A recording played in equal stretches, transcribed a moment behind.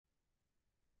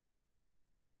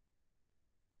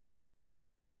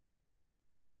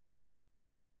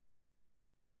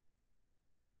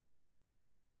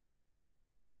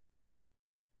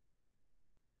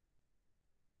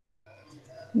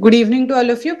Good evening to all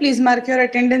of you. Please mark your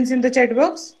attendance in the chat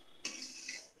box.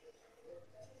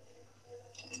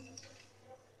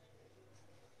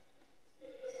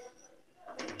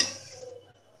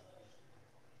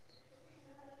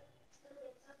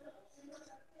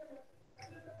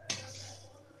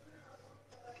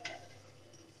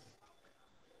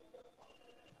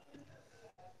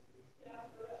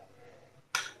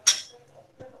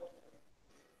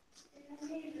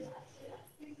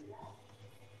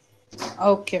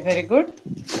 Okay, very good.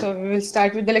 So we will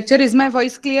start with the lecture. Is my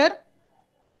voice clear?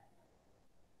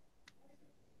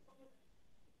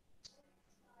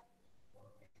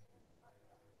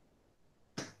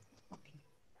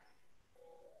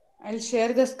 I'll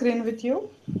share the screen with you.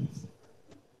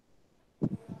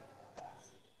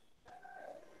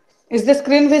 Is the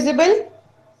screen visible?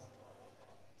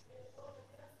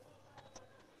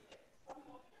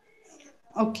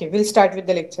 Okay, we'll start with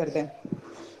the lecture then.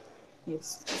 Yes.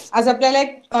 आज आपल्याला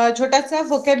एक छोटासा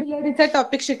व्होकॅब्युलरीचा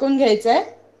topic शिकून घ्यायचा आहे.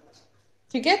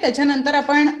 ठीक आहे, त्याच्यानंतर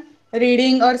आपण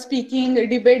रीडिंग और स्पीकिंग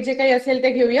डिबेट जे काही असेल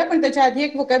ते घेऊया, पण त्याच्या आधी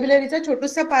एक व्होकॅब्युलरीचा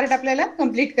छोटासा पार्ट आपल्याला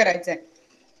कंप्लीट करायचा आहे.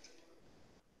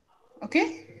 ओके.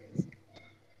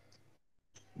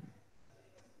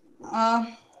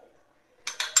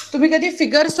 तुम्ही कधी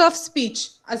फिगर्स ऑफ स्पीच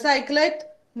असं ऐकलंय?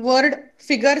 वर्ड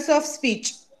फिगर्स ऑफ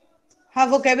स्पीच हा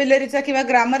व्होकॅब्युलरीचा किंवा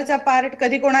ग्रामरचा पार्ट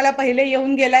कधी कोणाला पहिले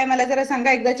येऊन गेलाय मला जरा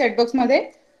सांगा एकदा चॅटबॉक्स मध्ये.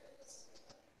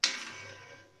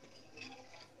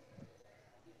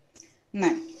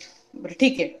 नाही, बरं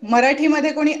ठीक आहे.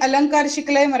 मराठीमध्ये कोणी अलंकार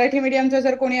शिकलंय? मराठी मीडियमचं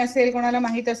जर कोणी असेल, कोणाला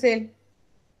माहित असेल,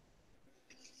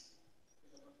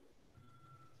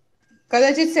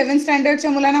 कदाचित 7th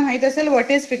स्टँडर्डच्या मुलांना माहित असेल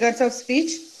what is figures of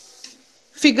speech.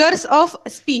 Figures of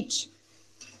speech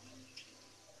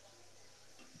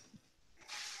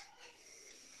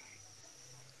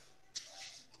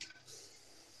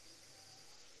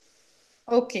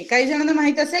okay, काही जणांना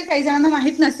माहित असेल, काही जणांना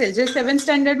माहित नसेल. जे 7th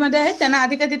स्टँडर्ड मध्ये आहेत त्यांना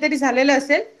आधी कधीतरी झालेलं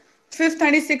असेल. 5th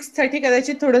आणि 6th साठी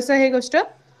कदाचित थोडंसं हे गोष्ट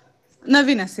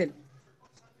नवीन असेल.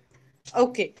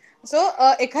 ओके, सो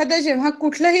एखादं जेव्हा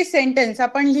कुठलंही सेंटेन्स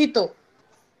आपण लिहितो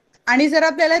आणि जर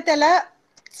आपल्याला त्याला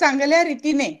चांगल्या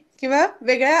रीतीने किंवा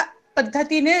वेगळ्या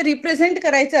पद्धतीने रिप्रेझेंट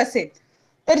करायचं असेल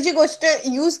तर जी गोष्ट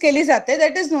यूज केली जाते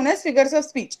that is non age figures of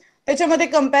speech. त्याच्यामध्ये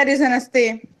कंपॅरिझन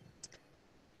असते.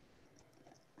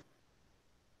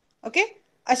 ओके,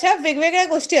 अशा वेगवेगळ्या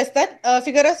गोष्टी असतात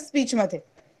फिगर ऑफ स्पीच मध्ये.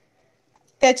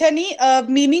 त्याच्यानी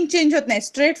मीनिंग चेंज होत नाही.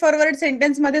 स्ट्रेट फॉरवर्ड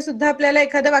सेंटेन्स मध्ये सुद्धा आपल्याला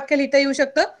एखादं वाक्य लिहिता येऊ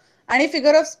शकतं आणि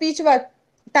फिगर ऑफ स्पीच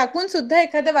टाकून सुद्धा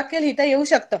एखादं वाक्य लिहिता येऊ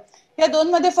शकतं. या दोन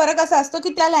मध्ये फरक असा असतो की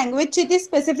त्या लँग्वेजची ती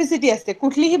स्पेसिफिसिटी असते.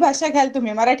 कुठलीही भाषा घ्याल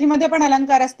तुम्ही, मराठीमध्ये पण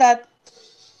अलंकार असतात,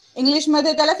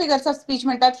 इंग्लिशमध्ये त्याला फिगर्स ऑफ स्पीच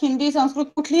म्हणतात, हिंदी, संस्कृत,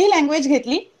 कुठलीही लँग्वेज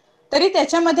घेतली तरी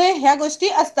त्याच्यामध्ये ह्या गोष्टी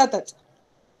असतातच.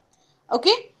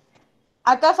 ओके,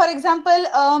 आता फॉर एक्झाम्पल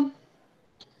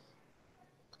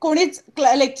कोणीच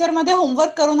लेक्चरमध्ये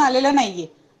होमवर्क करून आलेलं नाहीये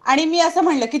आणि मी असं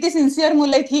म्हणलं की ती सिन्सिअर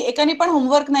मुलं आहेत, ही एकाने पण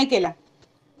होमवर्क नाही केला,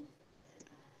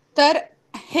 तर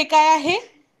हे काय आहे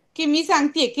की मी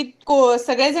सांगतेय की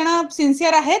सगळेजण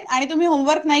सिन्सिअर आहेत आणि तुम्ही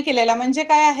होमवर्क नाही केलेला. म्हणजे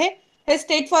काय आहे, हे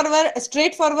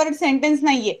स्ट्रेट फॉरवर्ड सेंटेन्स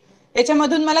नाहीये.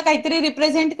 याच्यामधून मला काहीतरी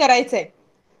रिप्रेझेंट करायचंय,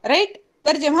 राईट.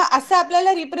 तर जेव्हा असं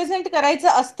आपल्याला रिप्रेझेंट करायचं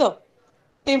असतं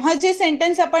तेव्हा जे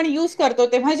सेंटेन्स आपण यूज करतो,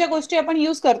 तेव्हा ज्या गोष्टी आपण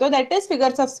यूज करतो that is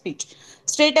figures of speech.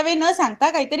 Straight away न सांगता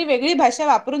काहीतरी वेगळी भाषा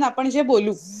वापरून आपण जे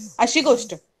बोलू अशी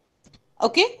गोष्ट.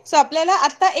 ओके, सो आपल्याला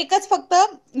आता एकच फक्त,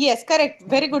 yes correct,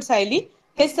 very good Sayali,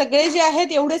 हे सगळे जे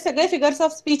आहेत एवढे सगळे फिगर्स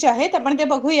ऑफ स्पीच आहेत, आपण ते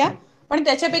बघूया. पण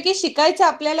त्याच्यापैकी शिकायचं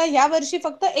आपल्याला या वर्षी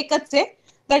फक्त एकच आहे,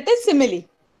 that is simile.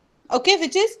 Okay,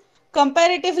 which is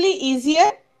comparatively easier.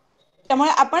 त्यामुळे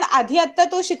आपण आधी आता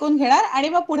तो शिकून घेणार आणि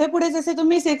मग पुढे पुढे जसे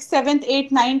तुम्ही 6th 7th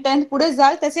 8th 9th 10th पुढे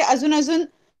जाल तसे अजून अजून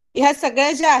ह्या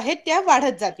सगळ्या ज्या आहेत त्या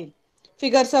वाढत जातील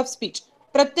फिगर्स ऑफ स्पीच.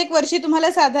 प्रत्येक वर्षी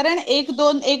तुम्हाला साधारण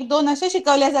 1-2 अशा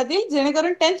शिकवल्या जातील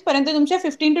जेणेकरून 10th पर्यंत तुमच्या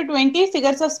 15 to 20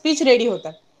 figures of speech ready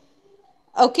होतात.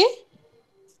 Okay,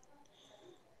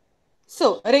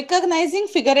 so recognizing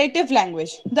figurative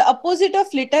language, the opposite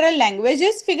of literal language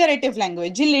is figurative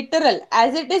language. G literal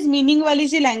as it is meaning वाली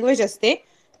जी लँग्वेज असते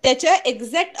त्याच्या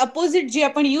एक्झॅक्ट अपोजिट जी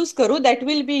आपण यूज करू that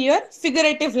will be your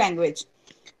फिगरेटिव्ह language.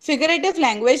 फिगरेटिव्ह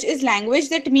language is language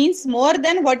that means more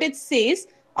than what it says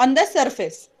on the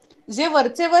surface. जे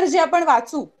वरचे वर जे आपण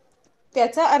वाचू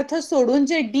त्याचा अर्थ सोडून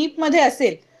जे डीप मध्ये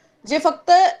असेल, जे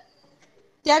फक्त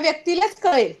त्या व्यक्तीलाच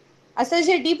कळेल असं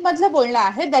जे डीप मधलं बोलणं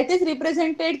आहे that is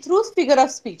represented through figure of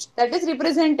speech. That is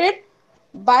represented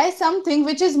by something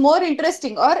which is more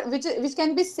interesting or which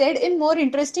can be said in more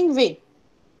interesting way.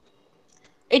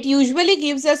 It usually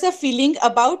gives us a feeling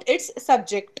about its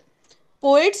subject.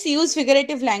 Poets use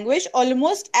फिगरेटिव्ह language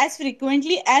almost as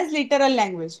frequently as literal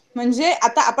language. म्हणजे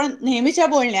आता आपण नेहमीच्या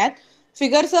बोलण्यात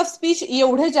figures of speech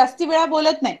एवढे जास्ती वेळा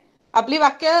बोलत नाही. आपली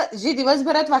वाक्य जी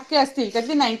दिवसभरात वाक्य असतील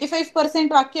त्यातली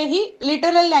 95% वाक्य ही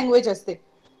लिटरल लँग्वेज असते.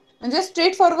 म्हणजे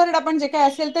स्ट्रेट फॉरवर्ड आपण जे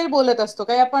काही असेल ते बोलत असतो.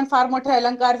 काही आपण फार मोठे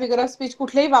अलंकार फिगर ऑफ स्पीच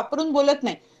कुठलेही वापरून बोलत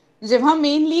नाही. जेव्हा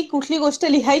मेनली कुठली गोष्ट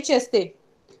लिहायची असते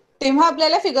तेव्हा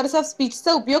आपल्याला फिगर्स ऑफ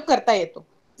स्पीचचा उपयोग करता येतो.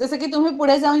 जसं की तुम्ही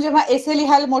पुढे जाऊन जेव्हा एसे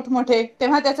लिहाल मोठमोठे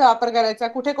तेव्हा त्याचा वापर करायचा.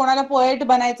 कुठे कोणाला पोएट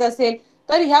बनायचं असेल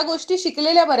तर ह्या गोष्टी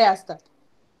शिकलेल्या बऱ्या असतात.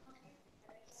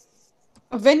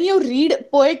 When you read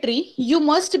poetry, you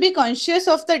must be conscious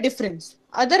of the difference.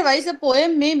 Otherwise, a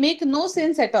poem may make no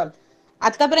sense at all.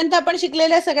 आतापर्यंत आपण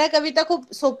शिकलेल्या सगळ्या कविता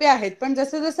खूप सोप्या आहेत, पण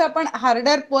जसं जसं आपण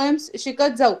हार्डर पोएम्स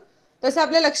शिकत जाऊ तसं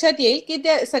आपल्या लक्षात येईल की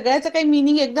त्या सगळ्याचं काही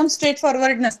मिनिंग एकदम स्ट्रेट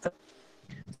फॉरवर्ड नसतं.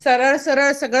 सरळ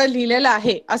सरळ सगळं लिहिलेलं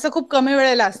आहे असं खूप कमी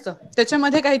वेळेला असतं.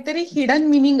 त्याच्यामध्ये काहीतरी हिडन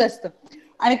मिनिंग असतं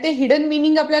आणि ते हिडन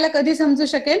मिनिंग आपल्याला कधी समजू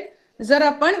शकेल जर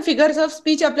आपण फिगर्स ऑफ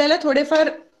स्पीच आपल्याला थोडेफार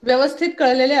व्यवस्थित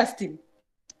कळलेले असतील.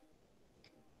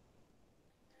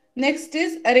 Next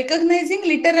is recognising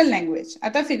literal language.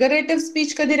 आता फिगरेटिव्ह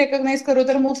स्पीच कधी रेकग्नाइज करू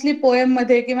तर मोस्टली पोएम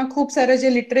मध्ये किंवा खूप सारं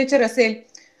जे लिटरेचर असेल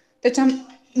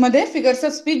त्याच्यामध्ये फिगर्स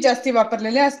ऑफ स्पीच जास्ती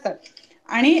वापरलेले असतात.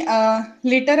 आणि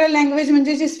लिटरल लँग्वेज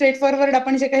म्हणजे जी स्ट्रेट फॉरवर्ड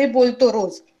आपण जे काही बोलतो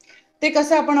रोज ते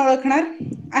कसं आपण ओळखणार.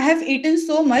 I have eaten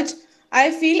so much I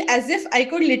feel as if I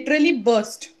could literally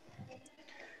burst.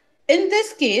 In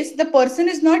this case, the person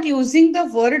is not using the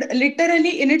word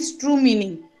literally in its true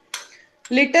meaning.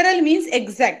 Literal means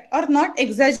exact or not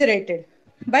exaggerated.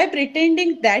 By pretending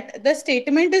that the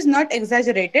statement is not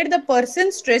exaggerated, the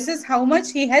person stresses how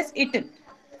much he has eaten.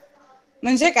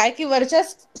 म्हणजे काय की वरच्या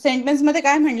sentence मध्ये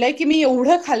काय म्हणलंय की मी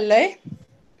एवढं खाल्लंय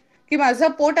की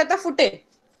माझं पोट आता फुटेल.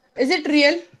 Is it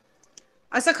real?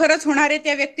 असं खरंच होणार आहे?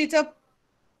 त्या व्यक्तीचं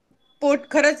पोट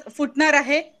खरंच फुटणार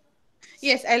आहे?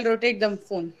 Yes, I rotate the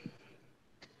phone.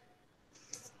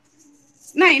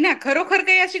 नाही ना, खरोखर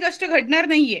काही अशी गोष्ट घडणार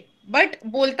नाहीये. बट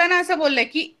बोलताना असं बोललंय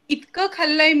की इतकं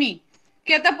खाल्लंय मी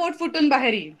की आता पोट फुटून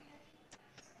बाहेर येईल.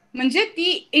 म्हणजे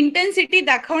ती इंटेन्सिटी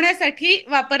दाखवण्यासाठी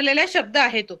वापरलेला शब्द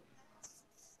आहे तो.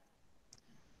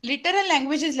 Literal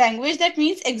language is language that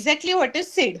means exactly what is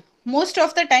sed. Most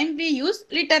of the time we use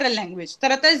literal language.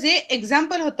 तर आता जे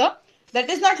एक्झाम्पल होतं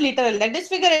that is not literal, that is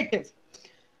फिगरेटिव्ह.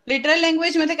 Literal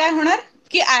language मध्ये काय होणार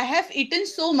की I have eaten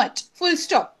so much, full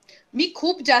stop. मी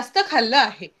खूप जास्त खाल्लं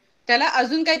आहे. त्याला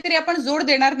अजून काहीतरी आपण जोड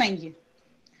देणार नाहीये.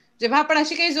 जेव्हा आपण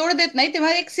अशी काही जोड देत नाही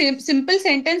तेव्हा एक सिंपल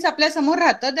सेंटेन्स आपल्या समोर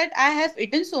राहतं that I have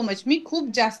eaten so much. मी खूप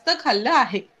जास्त खाल्लं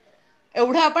आहे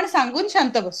एवढं आपण सांगून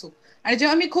शांत बसू. आणि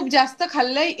जेव्हा मी खूप जास्त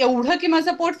खाल्लंय एवढं की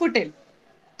माझं पोट फुटेल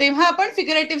तेव्हा आपण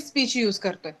फिगरेटिव्ह स्पीच यूज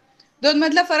करतोय. दोन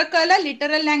मधला फरक कळला?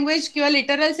 लिटरल लँग्वेज किंवा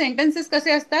लिटरल सेंटेन्सेस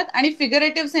कसे असतात आणि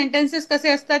फिगरेटिव्ह सेंटेन्सेस कसे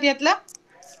असतात यातला.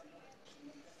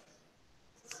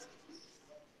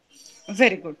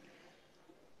 Very good.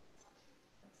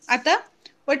 आता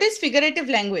what is figurative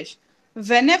language?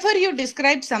 Whenever you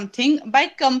describe something by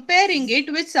comparing it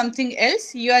with something else,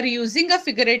 you are using a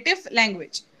figurative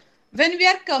language. When we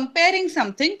are comparing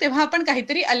something, तेव्हा आपण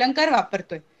काहीतरी अलंकार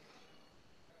वापरतोय.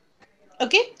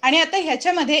 ओके. आणि आता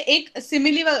ह्याच्यामध्ये एक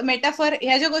सिमिली मेटाफर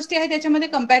ह्या ज्या गोष्टी आहेत त्याच्यामध्ये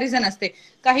कंपॅरिझन असते.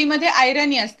 काही मध्ये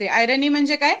आयरनी असते. आयरनी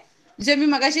म्हणजे काय? जे मी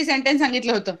मगाशी सेंटेन्स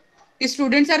सांगितलं होतं की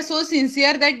students are so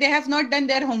sincere that they have not done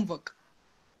there homework.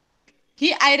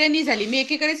 ही आयरनी झाली. मी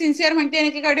एकीकडे सिन्सिअर म्हणते आणि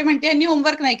एकीकडे म्हणते यांनी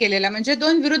होमवर्क नाही केलेला. म्हणजे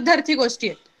दोन विरुद्धार्थी गोष्टी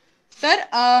आहेत. तर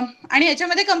आणि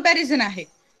याच्यामध्ये कंपॅरिझन आहे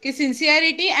की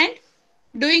sincerity and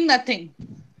doing nothing,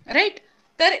 right.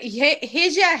 तर हे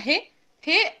जे आहे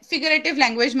हे फिगरेटिव्ह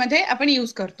लँग्वेज मध्ये आपण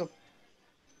यूज करतो.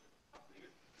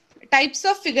 Types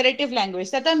of फिगरेटिव्ह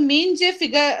language. आता मेन जे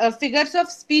फिगर्स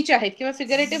ऑफ स्पीच आहेत किंवा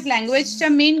फिगरेटिव्ह लँग्वेजच्या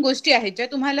मेन गोष्टी आहेत ज्या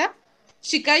तुम्हाला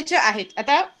शिकायच्या आहेत.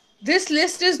 आता दिस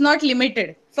लिस्ट इज नॉट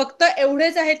लिमिटेड. फक्त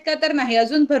एवढेच आहेत का तर नाही,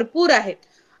 अजून भरपूर आहेत.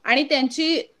 आणि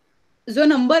त्यांची जो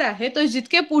नंबर आहे तो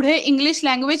जितके पुढे इंग्लिश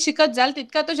लँग्वेज शिकत जाल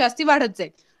तितका तो जास्ती वाढत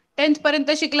जाईल. 10th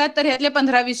पर्यंत शिकलात तर ह्यातले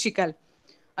 15-20 शिकाल.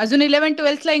 अजून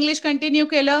 11-12ला इंग्लिश कंटिन्यू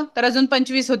केलं तर अजून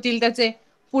 25 होतील त्याचे.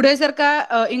 पुढे जर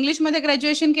का इंग्लिशमध्ये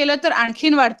ग्रॅज्युएशन केलं तर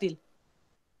आणखीन वाढतील.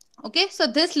 Okay. So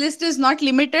this list is not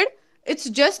limited. It's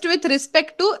just with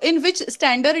respect to in which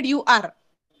standard you R.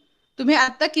 तुम्ही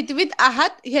आता कितवीत आहात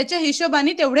ह्याच्या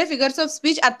हिशोबाने तेवढे फिगर्स ऑफ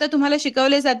स्पीच आता तुम्हाला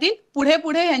शिकवले जातील. पुढे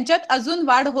पुढे ह्यांच्यात अजून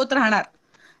वाढ होत राहणार.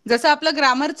 जसं आपलं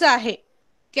ग्रामरचं आहे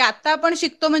की आता आपण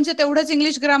शिकतो म्हणजे तेवढंच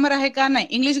इंग्लिश ग्रामर आहे का? नाही,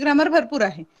 इंग्लिश ग्रामर भरपूर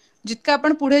आहे. जितकं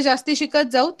आपण पुढे जास्ती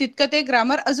शिकत जाऊ तितकं ते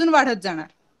ग्रामर अजून वाढत जाणार.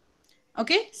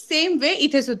 ओके. सेम वे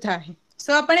इथे सुद्धा आहे.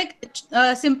 सो आपण एक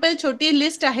सिंपल छोटी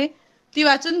लिस्ट आहे ती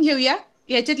वाचून घेऊया.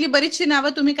 याच्यातली बरीचशी नावं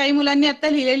तुम्ही काही मुलांनी आता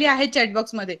लिहिलेली आहेत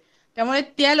चॅटबॉक्समध्ये. त्यामुळे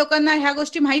त्या लोकांना ह्या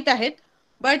गोष्टी माहित आहेत.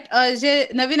 बट जे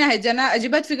नवीन आहेत, ज्यांना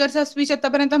अजिबात फिगर्स ऑफ स्पीच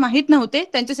आतापर्यंत माहित नव्हते,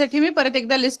 त्यांच्यासाठी मी परत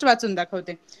एकदा लिस्ट वाचून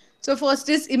दाखवते. सो फर्स्ट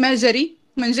इज इमॅजरी,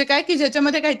 म्हणजे काय की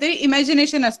ज्याच्यामध्ये काहीतरी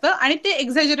इमॅजिनेशन असतं आणि ते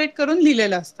एक्झॅजरेट करून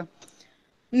लिहिलेलं असतं.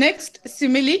 Next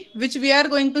simile, which we R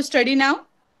going to study now.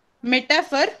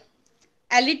 Metaphor,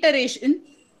 ॲलिटरेशन,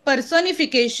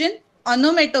 personification,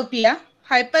 onomatopoeia,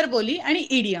 हायपरबोली आणि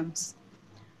इडियम्स.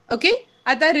 ओके,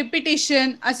 आता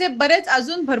रिपिटेशन असे बरेच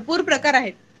अजून भरपूर प्रकार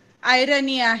आहेत.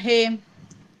 आयरनी आहे,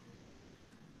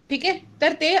 ठीक आहे,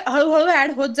 तर ते हळूहळू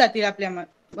ऍड होत जातील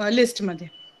आपल्या लिस्टमध्ये.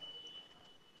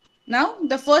 नाव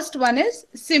the first one is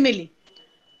simile.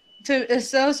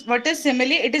 So what is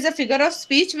simile? It is a figure of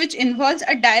speech which involves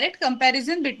a direct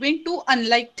comparison between two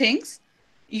unlike things,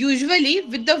 usually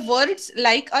with the words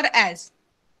like or as.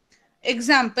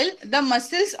 Example, the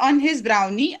muscles on his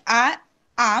brownie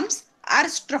arms are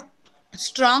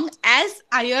strong as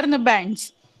iron bands.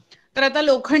 तर आता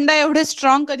लोखंडा एवढे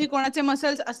strong कधी कोणाचे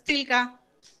muscles असतील का?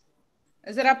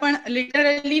 जर आपण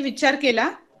literally विचार केला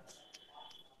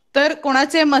तर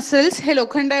कोणाचे मसल्स हे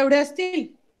लोखंडा एवढे असतील?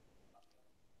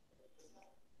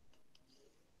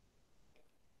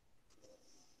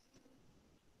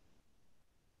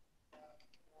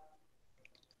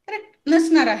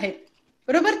 नसणार आहेत,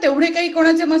 बरोबर. तेवढे काही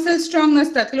कोणाचे मसल्स स्ट्रॉंग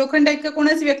नसतात. लोखंडा इतकं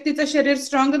कोणाच व्यक्तीचं शरीर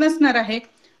स्ट्रॉंग नसणार आहे.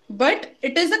 But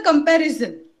it is a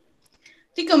comparison.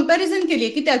 ती कंपॅरिझन केली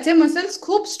की त्याचे मसल्स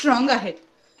खूप स्ट्रॉंग आहेत.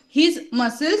 His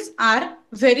muscles R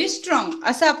very strong,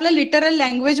 असं आपलं लिटरल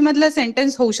लँग्वेज मधलं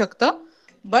सेंटेन्स होऊ शकतं.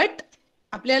 बट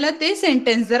आपल्याला ते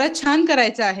सेंटेन्स जरा छान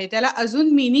करायचं आहे, त्याला अजून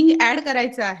मिनिंग ऍड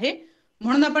करायचं आहे,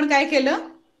 म्हणून आपण काय केलं.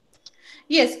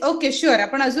 Yes, okay, sure.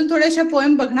 आपण अजून थोड्याशा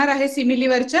पोएम बघणार आहे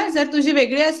सिमिलीवरच्या. जर तुझी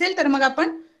वेगळी असेल तर मग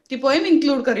आपण ती पोएम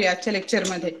इन्क्लूड करूया आजच्या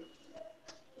लेक्चरमध्ये.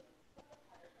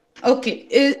 Okay,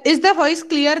 is the voice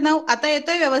clear now? आता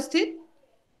येतोय व्यवस्थित?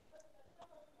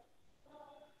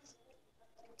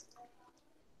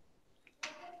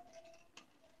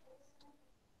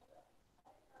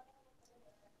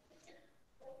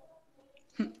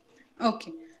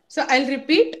 Okay, so I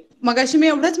repeat. मगाशी मी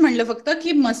एवढंच म्हणलं फक्त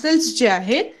की मसल्स जे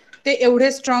आहेत ते एवढे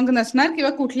स्ट्रॉंग नसणार, किंवा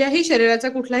कुठल्याही शरीराचा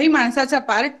कुठल्याही माणसाचा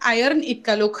पार्ट आयर्न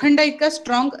इतका, लोखंडा इतका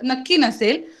स्ट्रॉंग नक्की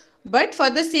नसेल. But for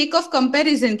the sake of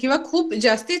comparison, किंवा खूप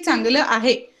जास्ती चांगलं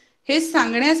आहे हे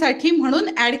सांगण्यासाठी म्हणून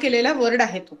ऍड केलेला वर्ड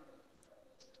आहे तो.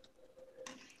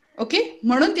 ओके,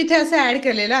 म्हणून तिथे असं ऍड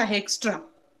केलेलं आहे एक्स्ट्रा.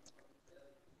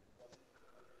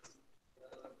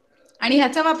 आणि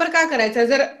ह्याचा वापर का करायचा?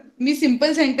 जर मी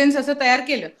सिंपल सेंटेन्स असं तयार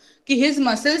केलं की हिज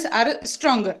मसल्स आर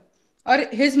स्ट्रॉंगर और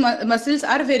his muscles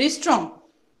R very strong,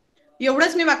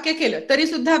 एवढंच मी वाक्य केलं तरी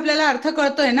सुद्धा आपल्याला अर्थ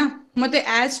कळतोय ना. मग ते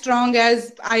as strong as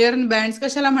iron bands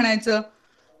कशाला म्हणायचं?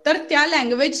 तर त्या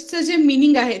लँग्वेजचं जे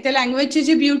मिनिंग आहे, त्या लँग्वेजची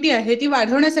जी ब्युटी आहे ती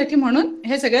वाढवण्यासाठी म्हणून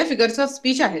हे सगळ्या फिगर्स ऑफ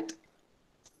स्पीच आहेत.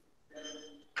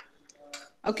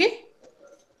 Okay,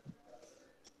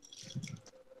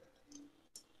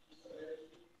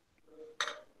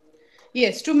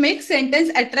 yes, to make sentence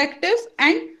attractive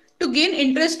and to gain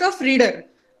interest of reader.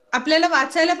 आपल्याला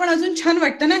वाचायला पण अजून छान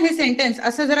वाटतं ना हे सेंटेन्स.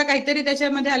 असं जरा काहीतरी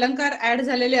त्याच्यामध्ये अलंकार ऍड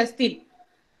झालेले असतील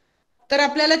तर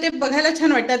आपल्याला ते बघायला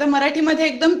छान वाटतं. आता मराठीमध्ये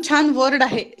एकदम छान वर्ड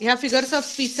आहे ह्या फिगर्स ऑफ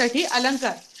स्पीच साठी,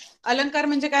 अलंकार. अलंकार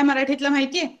म्हणजे काय मराठीतलं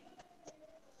माहितीये?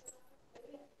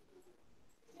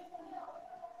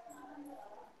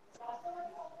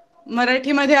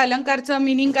 मराठीमध्ये अलंकारचं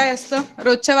मिनिंग काय असतं?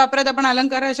 रोजच्या वापरात आपण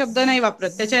अलंकार हा शब्द नाही वापरत,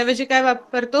 त्याच्याऐवजी काय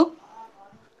वापरतो?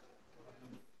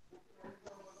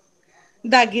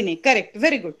 दागिने. Correct,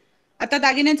 very good. आता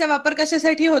दागिन्यांचा वापर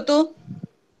कशासाठी होतो?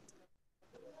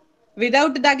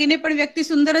 विदाऊट दागिने पण व्यक्ती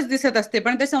सुंदरच दिसत असते,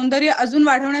 पण ते सौंदर्य अजून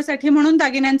वाढवण्यासाठी म्हणून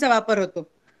दागिन्यांचा वापर होतो,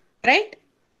 right?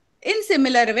 In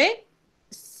similar way,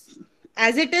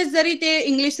 as it is जरी ते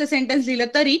इंग्लिशचं सेंटेन्स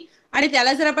लिहिलं तरी, आणि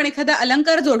त्याला जर आपण एखादा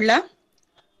अलंकार जोडला,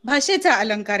 भाषेचा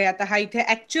अलंकार आहे आता हा, इथे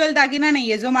ऍक्च्युअल दागिना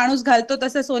नाहीये जो माणूस घालतो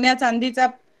तसं सोन्या चांदीचा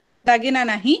दागिना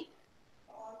नाही,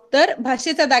 तर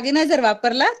भाषेचा दागिना जर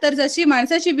वापरला तर जशी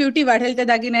माणसाची ब्युटी वाढेल त्या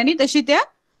दागिन्यांनी, तशी त्या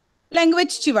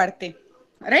लँग्वेजची वाढते,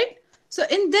 right? So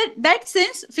in that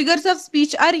sense, figures of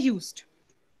speech are used.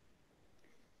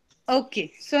 Okay,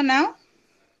 so now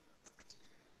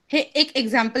हे एक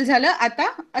एक्झाम्पल झालं. आता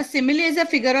a simile is a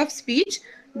figure of speech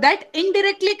that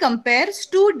indirectly compares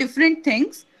two different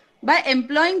things by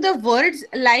employing the words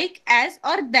like, as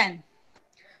or than.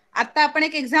 आता आपण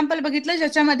एक example बघितलं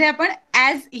ज्याच्यामध्ये आपण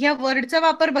ॲज ह्या वर्डचा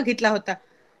वापर बघितला होता.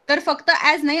 तर फक्त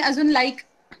ॲज नाही, अजून लाईक,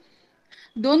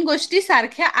 दोन गोष्टी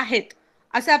सारख्या आहेत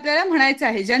असं आपल्याला म्हणायचं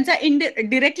आहे, ज्यांचा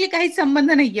डिरेक्टली काहीच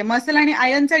संबंध नाहीये. मसल आणि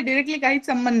आयनचा डिरेक्टली काहीच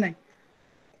संबंध नाही,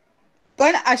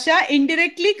 पण अशा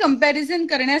इनडिरेक्टली कंपॅरिझन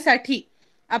करण्यासाठी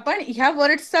आपण ह्या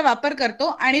वर्ड्सचा वापर करतो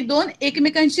आणि दोन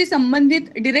एकमेकांशी संबंधित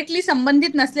डिरेक्टली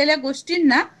संबंधित नसलेल्या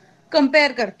गोष्टींना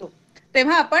कंपेअर करतो,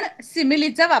 तेव्हा आपण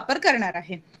सिमिलीचा वापर करणार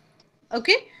आहे.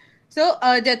 ओके,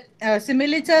 सो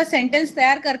सिमिलीचं सेंटेन्स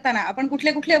तयार करताना आपण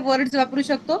कुठले कुठले वर्ड्स वापरू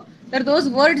शकतो, तर those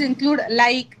words include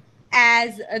like,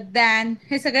 as, than,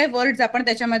 हे सगळे वर्ड्स आपण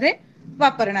त्याच्यामध्ये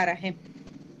वापरणार आहे.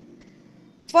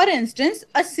 For instance,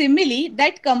 a simile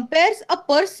that कम्पेअर्स a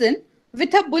person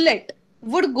with a bullet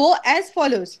would go as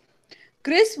follows.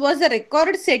 Chris was a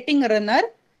record setting runner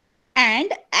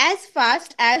and as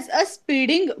fast as a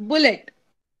speeding bullet.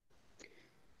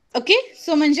 Okay,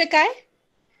 so म्हणजे काय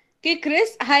की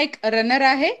Chris हा एक runner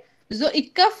आहे जो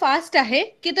इतका fast आहे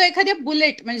की तो एखाद्या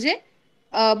बुलेट म्हणजे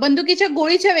बंदुकीच्या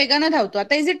गोळीच्या वेगाने धावतो.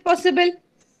 आता is it possible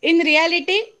in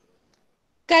reality?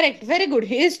 Correct, very good.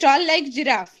 He is tall like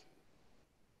giraffe.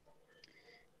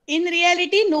 In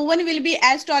reality, no one will be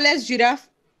as tall as giraffe,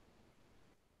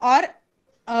 or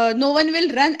no one will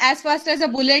run as fast as a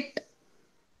bullet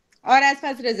or as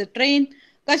fast as a train.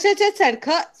 कशाच्याच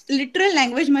सारखं literal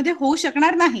language मध्ये होऊ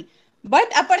शकणार नाही,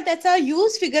 but आपण त्याचा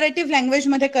use फिगरेटिव्ह language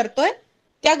मध्ये करतोय.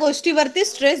 त्या गोष्टीवरती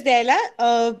स्ट्रेस द्यायला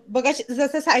बघा,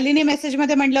 जसं सायलीने मेसेज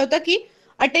मध्ये म्हटलं होतं की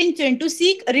attention, to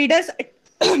sick readers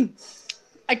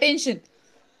attention.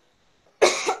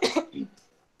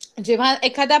 जेव्हा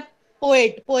एखादा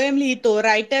पोएम लिहितो,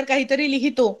 रायटर काहीतरी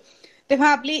लिहितो, तेव्हा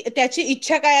आपली त्याची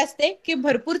इच्छा काय असते की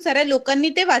भरपूर साऱ्या लोकांनी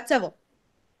ते वाचावं.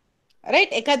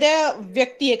 राईट, एखाद्या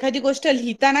व्यक्ती एखादी गोष्ट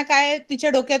लिहिताना काय तिच्या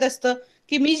डोक्यात असतं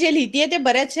की मी जे लिहितेय ते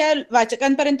बऱ्याचशा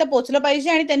वाचकांपर्यंत पोहोचलं पाहिजे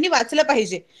आणि त्यांनी वाचलं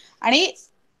पाहिजे. आणि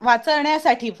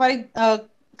वाचण्यासाठी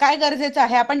काय गरजेचं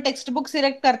आहे, आपण टेक्स्टबुक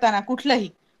सिलेक्ट करताना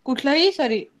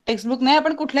टेक्स्टबुक नाही,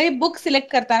 आपण कुठलंही बुक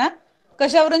सिलेक्ट करताना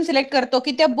कशावरून सिलेक्ट करतो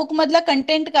की त्या बुक मधला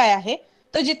कंटेंट काय आहे,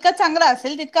 तो जितका चांगला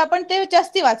असेल तितका आपण ते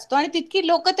जास्ती वाचतो आणि तितकी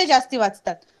लोक ते जास्ती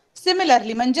वाचतात.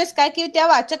 सिमिलरली म्हणजेच काय की त्या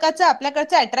वाचकाचं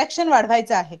आपल्याकडचं अट्रॅक्शन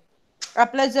वाढवायचं आहे,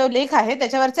 आपला जो लेख आहे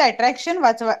त्याच्यावरचं अट्रॅक्शन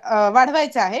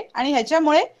वाढवायचं आहे आणि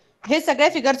ह्याच्यामुळे हे सगळे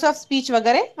फिगर्स ऑफ स्पीच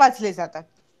वगैरे वाचले जातात.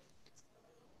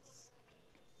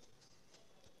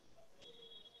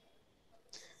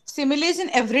 Similes in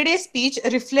everyday speech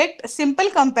reflect simple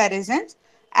comparisons,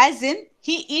 as in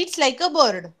he eats like a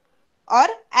bird, or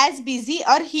as busy,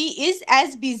 or he is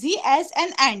as busy as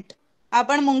an ant.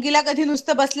 आपण मुंगीला कधी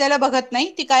नुसतं बसलेलं बघत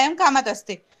नाही, ती कायम कामात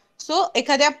असते. सो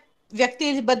एखाद्या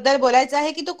व्यक्तीबद्दल बोलायचं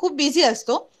आहे की तो खूप बिझी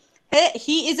असतो, हे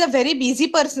he is a very busy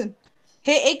person,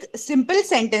 हे एक सिम्पल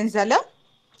सेंटेन्स झालं.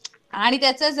 आणि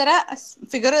त्याचं जरा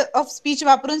फिगर ऑफ स्पीच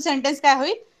वापरून सेंटेन्स काय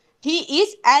होईल, he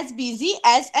is as busy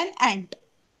as an ant.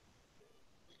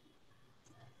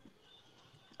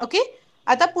 Okay,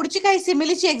 आता पुढची काही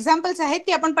सिमिलीची एक्झाम्पल्स आहेत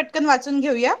ती आपण पटकन वाचून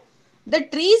घेऊया. The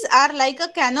trees R like a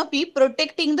canopy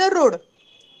protecting the road.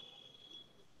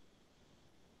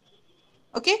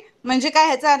 Okay, म्हणजे काय,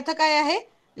 ह्याचा अर्थ काय आहे,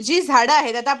 जी झाडं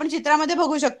आहेत, आता आपण चित्रामध्ये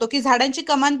बघू शकतो की झाडांची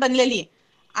कमान बनलेली आहे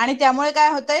आणि त्यामुळे काय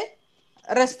होतंय,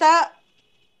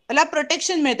 रस्ताला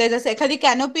प्रोटेक्शन मिळतंय. जसं एखादी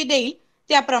कॅनोपी देईल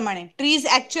त्याप्रमाणे. ट्रीज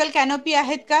ऍक्च्युअल कॅनोपी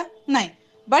आहेत का? नाही,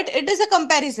 but it is a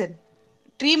comparison.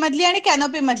 Tree मधली आणि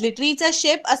कॅनोपी मधली ट्रीचा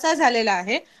शेप असा झालेला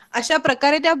आहे, अशा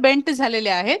प्रकारे त्या बेंट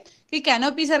झालेल्या आहेत की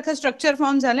कॅनोपी सारखं स्ट्रक्चर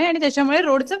फॉर्म झालंय आणि त्याच्यामुळे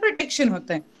रोडचं प्रोटेक्शन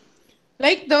होतंय.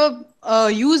 Like the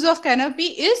use of canopy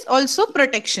is also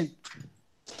protection.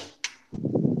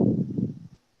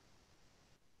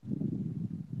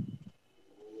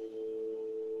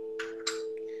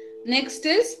 Next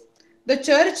is the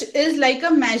church is like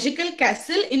a magical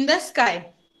castle in the sky.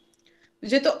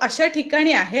 म्हणजे तो अशा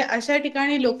ठिकाणी आहे, अशा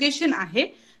ठिकाणी लोकेशन आहे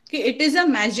की it is a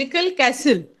magical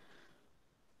castle.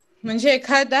 म्हणजे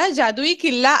एखादा जादुई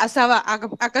किल्ला असावा,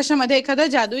 आकाशामध्ये एखादा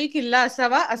जादुई किल्ला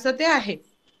असावा असं ते आहे.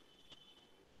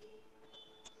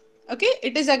 Okay,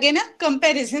 it is again a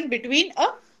comparison between a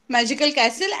magical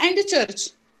castle and a church.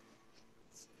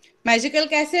 Magical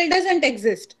castle doesn't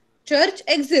exist, church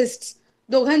exists.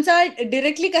 दोघांचा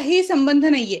डिरेक्टली काही संबंध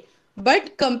नाहीये, बट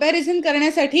कंपॅरिझन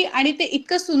करण्यासाठी आणि ते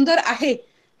इतकं सुंदर आहे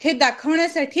हे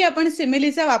दाखवण्यासाठी आपण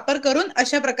सिमिलीचा वापर करून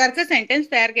अशा प्रकारचा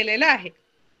सेंटेन्स तयार केलेला आहे.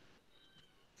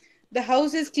 The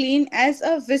house is clean as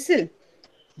a whistle.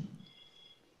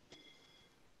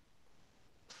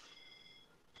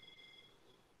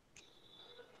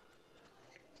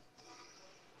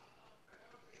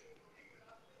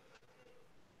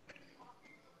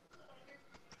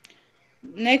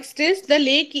 Next is the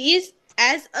lake is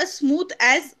as a smooth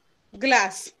as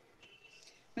glass.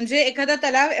 म्हणजे एखादा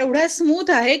तलाव एवढा स्मूथ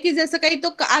आहे की जसं काही तो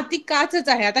आती काचच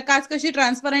आहे. आता काच कशी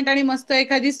ट्रान्सपरंट आणि मस्त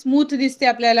एखादी स्मूथ दिसते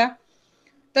आपल्याला,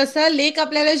 तसा लेक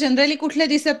आपल्याला जनरली कुठले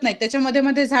दिसत नाही, त्याच्यामध्ये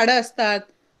मध्ये झाडं असतात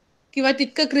किंवा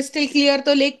तितकं क्रिस्टल क्लिअर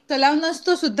तो लेक तलाव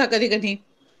नसतो सुद्धा कधी कधी.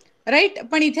 राईट.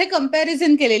 पण इथे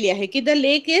कंपॅरिझन केलेली आहे की the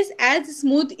lake is as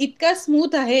smooth, इतका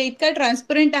स्मूथ आहे, इतका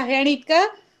ट्रान्सपरंट आहे आणि इतका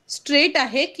स्ट्रेट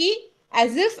आहे की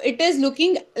as if it is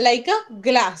looking like a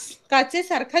glass,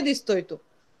 काचेसारखा दिसतोय तो.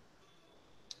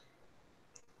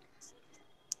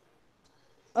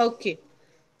 Okay,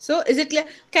 so is it clear?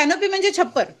 Canopy म्हणजे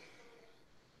छप्पर.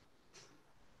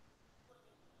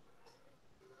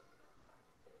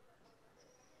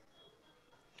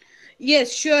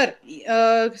 Yes, sure.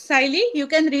 Saili, you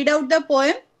can read out the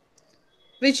poem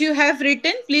which you have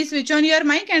written. Please switch on your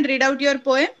mic and read out your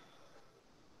poem.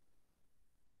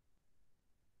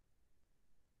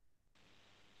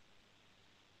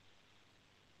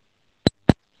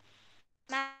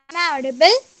 Am I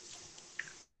audible?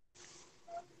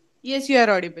 Yes, you are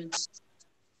audible.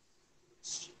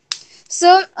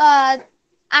 So, I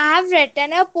have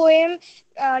written a poem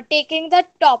taking the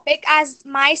topic as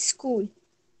my school.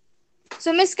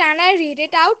 So, Miss, can I read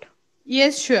it out?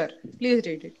 Yes, sure. Please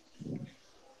read it.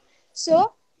 So,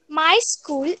 my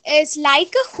school is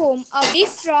like a home away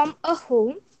from a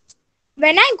home.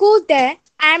 When I go there,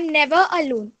 I am never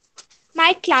alone.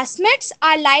 My classmates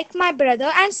are like my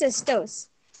brother and sisters,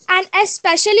 and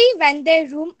especially when they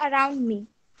roam around me.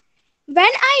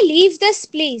 When I leave this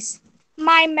place,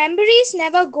 my memories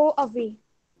never go away.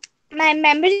 My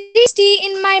memories stay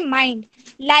in my mind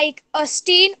like a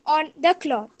stain on the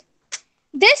cloth.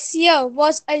 This year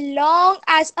was as long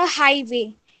as a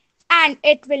highway, and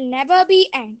it will never be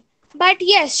end. But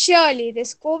yes, surely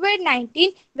this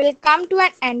COVID-19 will come to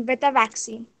an end with a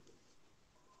vaccine.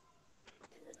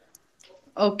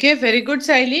 Okay, very good,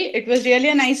 Saili. It was really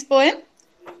a nice poem.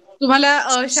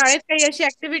 तुम्हाला शाळेत काही अशी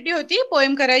activity होती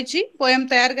poem करायची, poem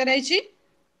तयार करायची?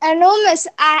 No, miss,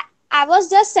 I was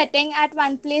just sitting at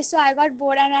one place, so I got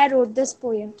bored and I wrote this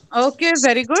poem. Okay,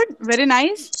 very good, very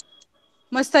nice.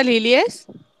 मस्त लिहिली आहेस.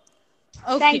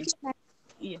 Okay, Thank you, ma'am.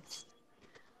 Yes.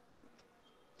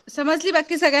 समजली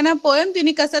बाकी सगळ्यांना पोएम?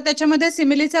 तिने कसा त्याच्यामध्ये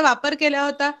सिमिलीचा वापर केला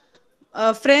होता.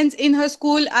 Friends in her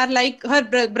school are like her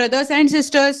brothers and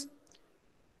sisters,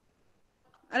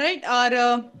 right? Or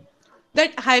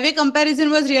that highway comparison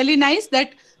was really nice,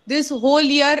 that this whole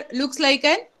year looks like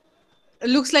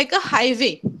a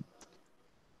highway.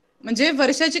 म्हणजे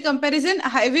वर्षाची कंपॅरिझन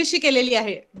हायवेशी केलेली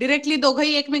आहे. डिरेक्टली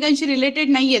दोघंही एकमेकांशी रिलेटेड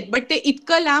नाहीयेत, बट ते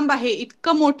इतकं लांब आहे,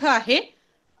 इतकं मोठं आहे,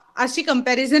 अशी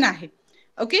कंपॅरिझन आहे.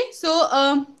 ओके, सो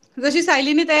जशी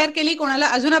सायलीने तयार केली, कोणाला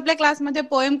अजून आपल्या क्लासमध्ये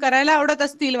पोएम करायला आवडत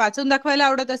असतील, वाचून दाखवायला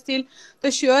आवडत असतील, तर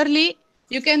surely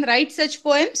you can write such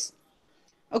poems.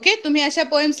 Okay, तुम्ही अशा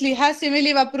पोएम्स लिहा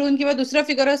सिमिली वापरून किंवा दुसरं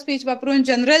फिगर ऑफ स्पीच वापरून.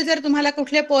 जनरल जर तुम्हाला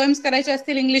कुठल्या पोएम्स करायच्या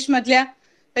असतील इंग्लिशमधल्या,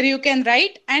 तर you can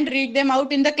write and read them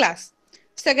out in the class.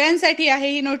 सगळ्यांसाठी आहे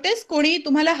ही नोटीस. कोणी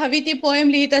तुम्हाला हवी ती पोएम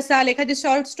लिहित असाल, एखादी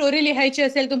शॉर्ट स्टोरी लिहायची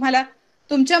असेल तुम्हाला,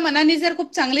 तुमच्या मनाने जर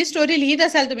खूप चांगली स्टोरी लिहित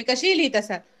असाल, तुम्ही कशीही लिहित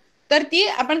असाल, तर ती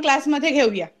आपण क्लासमध्ये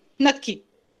घेऊया नक्की.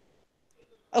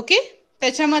 ओके,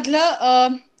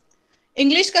 त्याच्यामधलं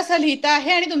इंग्लिश कसं लिहिता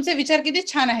आहे आणि तुमचे विचार किती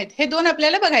छान आहेत हे दोन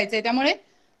आपल्याला बघायचे. त्यामुळे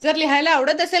जर लिहायला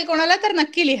आवडत असेल कोणाला तर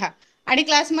नक्की लिहा. आणि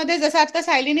क्लासमध्ये जसं आता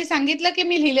सायलीने सांगितलं की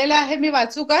मी लिहिलेलं आहे, मी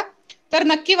वाचू का, तर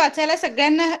नक्की वाचायला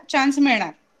सगळ्यांना चान्स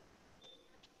मिळणार.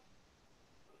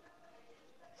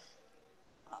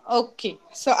 ओके,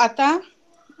 सो आता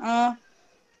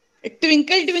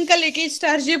ट्विंकल ट्विंकल लिटिल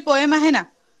स्टार जी पोएम आहे ना,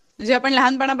 जे आपण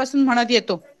लहानपणापासून म्हणत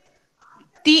येतो,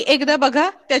 ती एकदा बघा.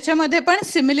 त्याच्यामध्ये पण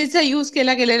सिमिलीचा यूज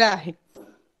केला गेलेला आहे.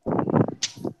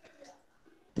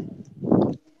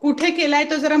 कुठे केलाय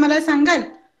तो जरा मला सांगाल?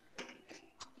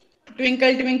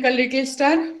 Twinkle twinkle little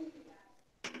star.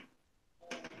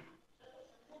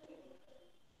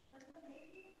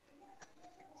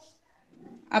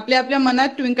 आपल्या आपल्या मनात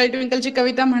ट्विंकल ट्विंकलची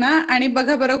कविता म्हणा आणि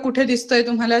बघा बरं कुठे दिसतोय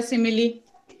तुम्हाला simile.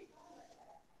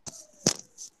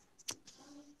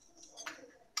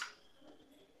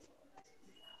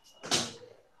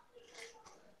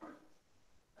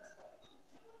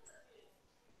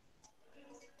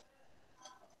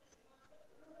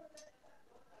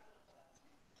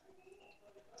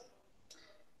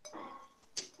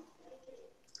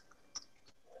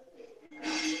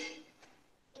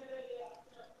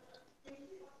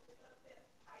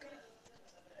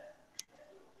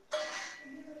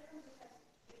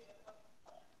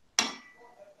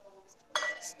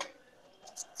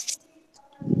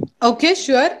 Okay,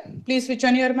 sure. Please switch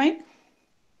on your mic.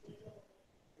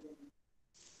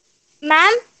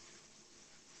 Ma'am,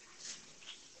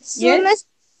 so Yes. miss,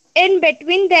 in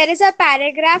between there is a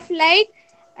paragraph like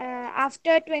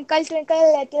after twinkle twinkle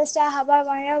little star how I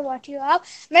wonder what you are,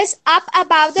 miss, up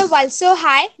above the world so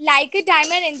high like a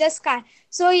diamond in the sky.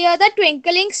 So here the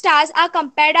twinkling stars are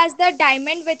compared as the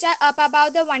diamond which are up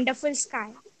above the wonderful sky.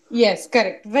 Yes,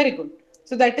 correct. Very good.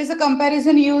 So that is a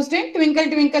comparison used in twinkle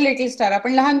twinkle little star.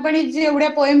 आपण लहानपणी जे एवढ्या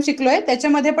poem शिकलोय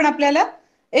त्याच्यामध्ये पण आपल्याला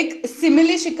एक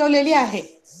simile शिकवलेली आहे.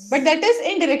 But that is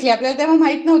indirectly. आपल्याला तेव्हा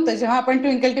माहित नव्हतं. जेव्हा आपण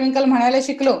ट्विंकल ट्विंकल म्हणायला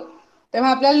शिकलो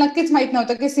तेव्हा आपल्याला नक्कीच माहित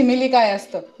नव्हतं की सिमिली काय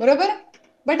असतं. बरोबर.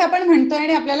 बट आपण म्हणतोय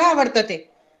आणि आपल्याला आवडतं ते.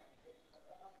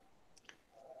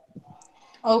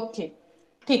 ओके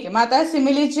ठीक आहे. मग आता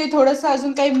सिमिलीची थोडंसं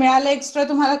अजून काही मिळालं एक्स्ट्रा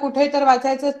तुम्हाला कुठे तर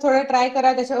वाचायचं थोडं ट्राय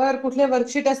करा. त्याच्यावर कुठले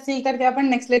वर्कशीट असतील तर ते आपण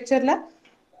नेक्स्ट लेक्चरला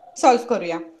सॉल्व्ह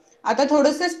करूया. आता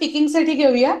थोडंसं स्पीकिंगसाठी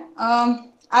घेऊया.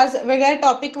 आज वेगळ्या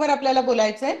टॉपिकवर आपल्याला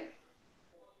बोलायचंय.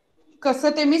 कसं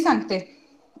ते मी सांगते.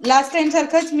 लास्ट टाइम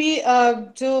सारखंच मी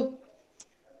जो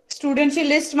स्टुडंटची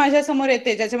लिस्ट माझ्या समोर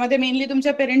येते ज्याच्यामध्ये मेनली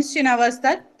तुमच्या पेरेंट्सची नावं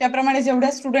असतात त्याप्रमाणे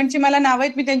जेवढ्या स्टुडंटची मला नावं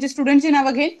आहेत मी त्यांची स्टुडंटची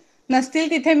नावं घेईन. नसतील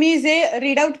तिथे मी जे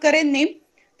रीड आउट करेन नेम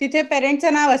तिथे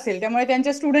पेरेंटचं नाव असेल. त्यामुळे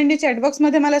त्यांच्या स्टुडंटनी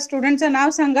चॅटबॉक्समध्ये मला स्टुडंटचं नाव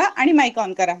सांगा आणि माईक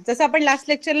ऑन करा. जसं आपण लास्ट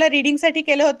लेक्चरला रीडिंगसाठी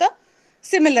केलं होतं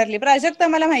सिमिलरली. प्राजक्ता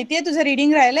मला माहिती आहे तुझं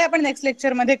रीडिंग राहिलंय. आपण नेक्स्ट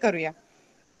लेक्चरमध्ये करूया.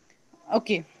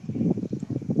 ओके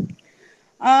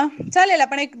चालेल.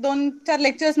 आपण एक 2-4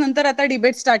 लेक्चर्स नंतर आता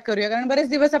डिबेट स्टार्ट करूया. कारण बरेच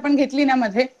दिवस आपण घेतली ना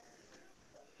मध्ये.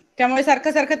 त्यामुळे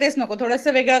सारखं सारखं तेच नको.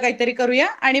 थोडंसं वेगळं काहीतरी करूया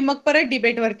आणि मग परत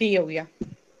डिबेटवरती येऊया.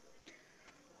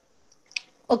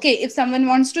 Okay if someone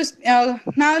wants to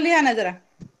नाव लिहा ना जरा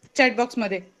चॅटबॉक्स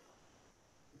मध्ये.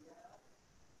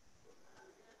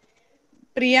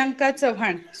 प्रियांका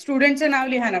चव्हाण स्टुडंटचं नाव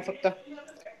लिहा ना फक्त.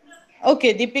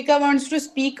 Okay Deepika wants to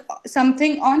speak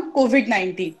something on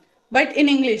COVID-19 but in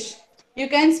English. You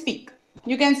can speak.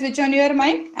 You can switch on your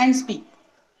mic and speak.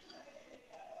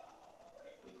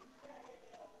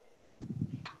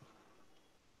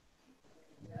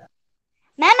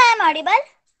 Ma'am, I am audible?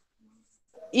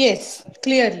 Yes,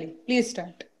 clearly. Please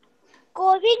start.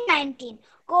 COVID-19.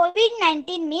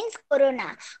 COVID-19 means corona.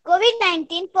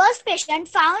 COVID-19 first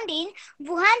patient found in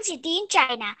Wuhan city in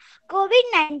China.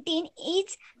 COVID-19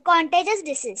 is contagious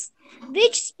disease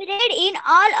which spread in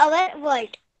all our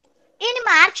world. In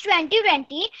March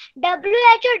 2020,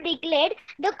 WHO declared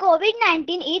the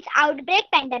COVID-19 is outbreak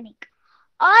pandemic.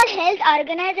 All health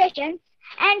organizations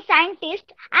and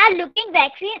scientists are looking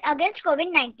vaccine against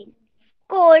COVID-19.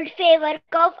 Cold, fever,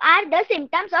 cough are the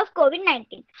symptoms of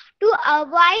COVID-19. To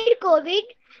avoid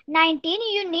COVID-19,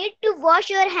 you need to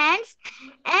wash your hands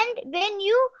and when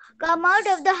you come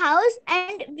out of the house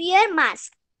and wear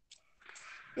mask.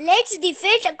 Let's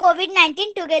defeat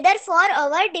COVID-19 together for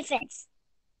our defense.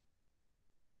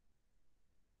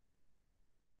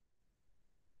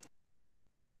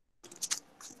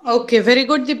 Okay, very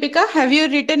good Deepika. Have you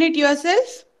written it yourself?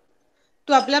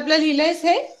 तू आपलं लिहिलंयस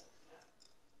हे?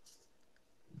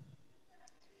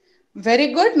 Very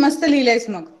good. मस्त लिहिलंयस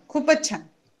मग. खूपच छान.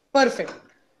 Perfect.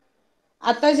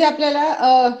 आता जे आपल्याला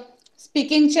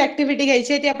स्पीकिंगची activity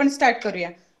घ्यायची आहे ती आपण स्टार्ट करूया.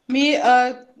 मी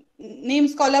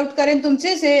नेम्स कॉल आउट करेन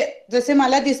तुमचे जसे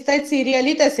मला दिसत आहेत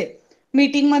सिरियली तसे.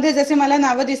 मीटिंग मध्ये जसे मला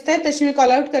नावं दिसत आहेत तशी मी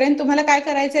कॉल आउट करेन. तुम्हाला काय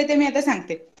करायचं आहे ते मी आता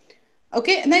सांगते.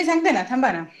 ओके नाही सांगते ना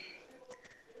थांबा ना.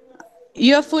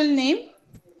 Your full name,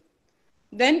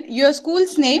 then your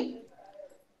school's name,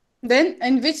 then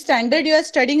in which standard you are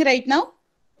studying right now,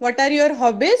 what are your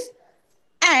hobbies,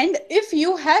 and if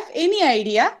you have any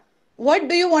idea what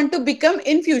do you want to become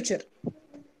in future.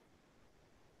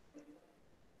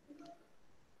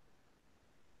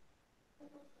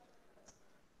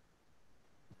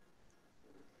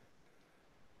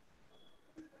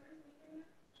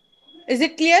 Is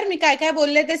it clear? मी काय काय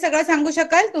बोलले ते सगळं सांगू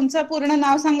शकाल? तुमचं पूर्ण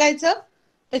नाव सांगायचं,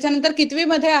 त्याच्यानंतर कितवी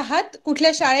मध्ये आहात,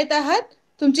 कुठल्या शाळेत आहात,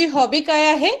 तुमची हॉबी काय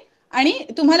आहे आणि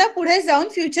तुम्हाला पुढे जाऊन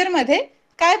फ्युचर मध्ये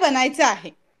काय बनायचं आहे.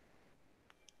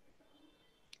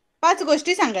 5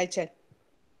 गोष्टी सांगायच्या.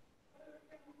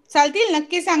 चालतील?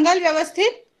 नक्की सांगाल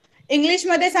व्यवस्थित? इंग्लिश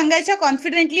मध्ये सांगायच्या,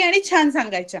 कॉन्फिडेंटली आणि छान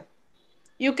सांगायच्या.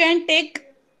 You can take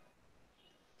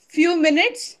few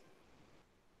minutes.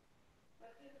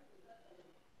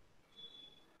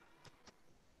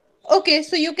 Okay,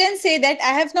 so you can say that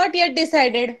I have not yet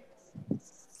decided.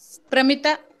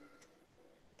 Pramita,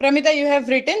 you have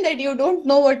written that you don't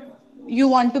know what you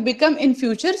want to become in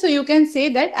future, so you can say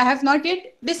that I have not yet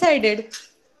decided.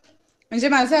 म्हणजे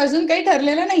माझं अजून काही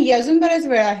ठरलेलं नाहीये, अजून बरेच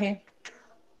वेळ आहे.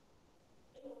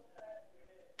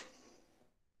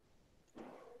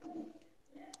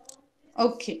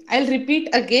 Okay, I'll repeat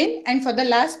again and for the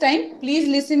last time please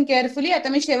listen carefully. आता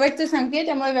मी शेवटचं सांगते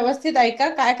त्यामुळे व्यवस्थित ऐका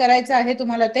काय करायचं आहे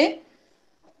तुम्हाला ते.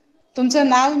 तुमचं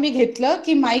नाव मी घेतलं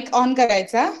की माईक ऑन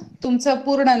करायचा. तुमचं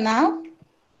पूर्ण नाव,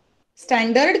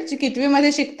 स्टँडर्ड कितवी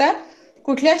मध्ये शिकता,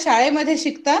 कुठल्या शाळेमध्ये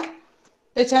शिकता,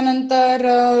 त्याच्यानंतर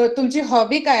तुमची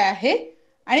हॉबी काय आहे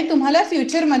आणि तुम्हाला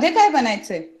फ्युचर मध्ये काय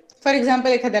बनायचंय. फॉर एक्झाम्पल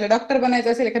एखाद्याला डॉक्टर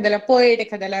बनायचं असेल, एखाद्याला पोएट,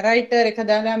 एखाद्याला रायटर,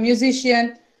 एखाद्याला म्युझिशियन,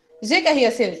 जे काही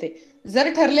असेल ते.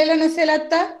 जर ठरलेलं नसेल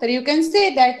आता तर you can say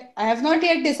that I have not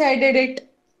eight decided it.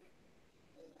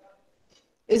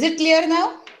 Is it clear now?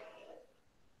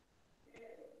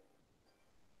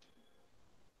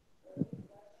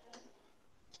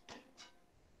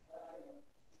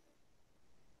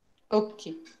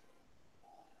 Okay,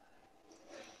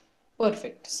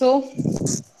 perfect. So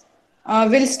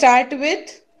we'll start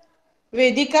with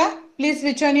Vedika. Please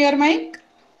switch on your mic.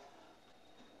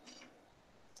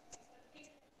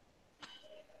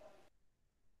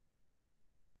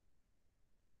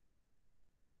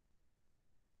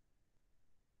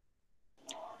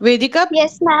 Vedika.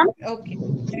 Yes, ma'am. Okay,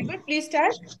 very good. Please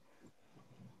start.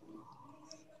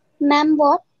 Ma'am,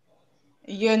 what?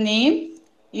 Your name,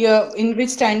 your in which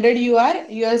standard you are,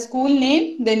 your school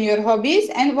name, then your hobbies,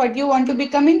 and what you want to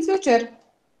become in future.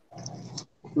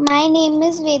 My name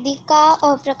is Vedika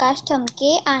Prakash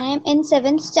Thamke. I am in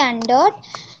 7th standard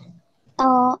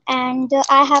and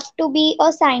I have to be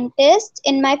a scientist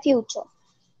in my future.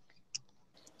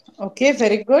 Okay,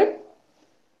 very good.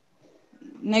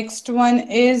 Next one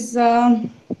is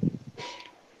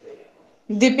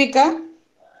Deepika.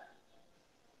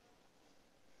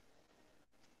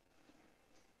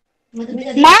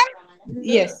 Ma'am,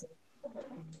 Yes.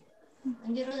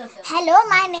 hello,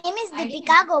 my name is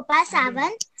Deepika Gopal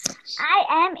Sawant. I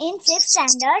am in 6th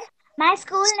standard. My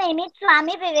school name is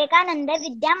Swami Vivekananda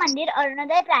Vidya Mandir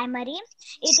Arunoday Primary.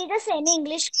 It is a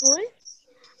semi-English school.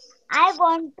 I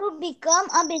want to become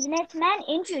a businessman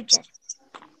in future.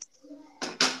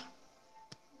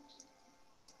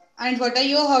 And what are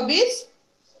your hobbies?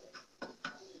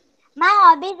 My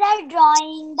hobbies are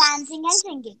drawing, dancing and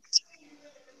singing.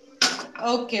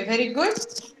 Okay, very good.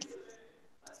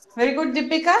 Very good,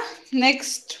 Deepika.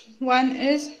 Next one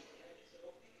is,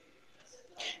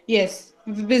 yes,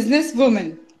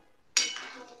 businesswoman.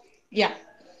 Yeah.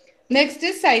 Next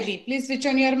is Saili. Please switch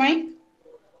on your mic.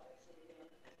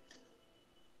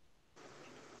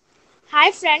 Hi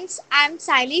friends, I'm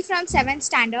Siley from 7th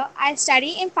standard. I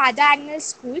study in Father Agnes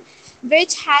School,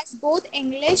 which has both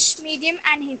English medium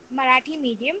and Marathi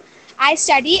medium. I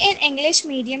study in English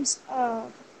medium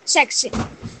section.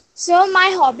 So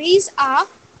my hobbies are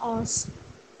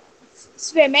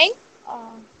swimming,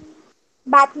 uh,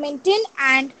 badminton,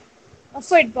 and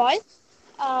football.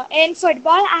 In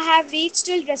football, I have reached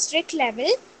till district level,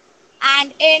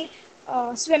 and in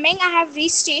swimming, I have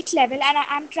reached state level, and I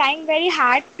am trying very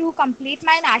hard to complete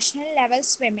my national level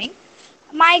swimming.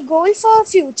 My goal for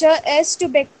future is to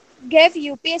give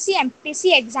UPSC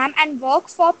MPSC exam and work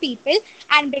for people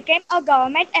and become a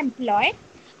government employee.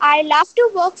 I love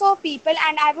to work for people,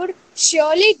 and I would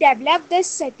surely develop this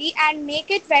city and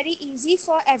make it very easy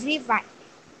for everyone.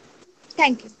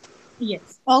 Thank you.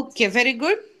 Yes. Okay, very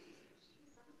good.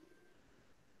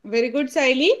 Very good,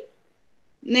 Saili.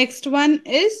 Next one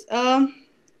is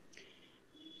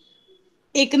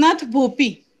Eknath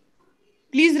Bhopi.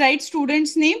 Please write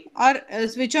student's name or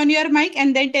switch on your mic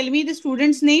and then tell me the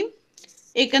student's name.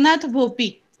 Eknath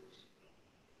Bhopi.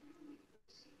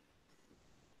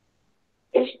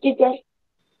 Yes, teacher.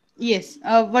 Yes.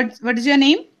 What is your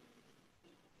name?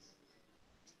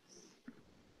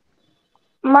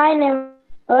 My name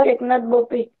is Eknath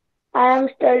Bopi. I am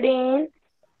studying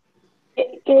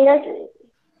KS,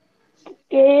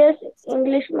 KS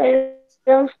English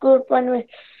Medium School, Panvel.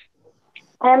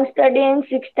 I am studying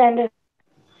 6th standard.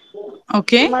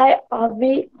 Okay. My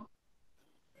hobby,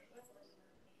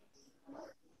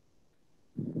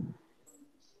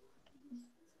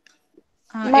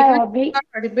 my Eknath, hobby not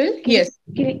audible. cri- Yes.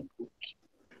 cri-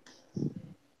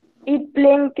 is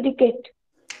playing cricket.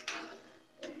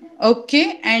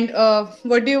 Okay. And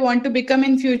what do you want to become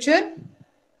in future?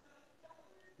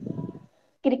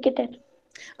 Cricketer.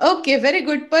 Okay. Very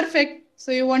good. Perfect.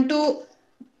 So you want to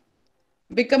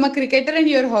become a cricketer and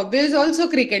your hobby is also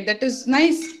cricket. That is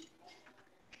nice.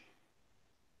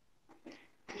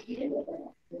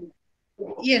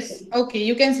 Yes. Okay.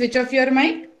 You can switch off your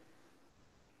mic.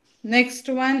 Next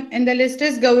one in the list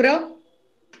is Gaurav.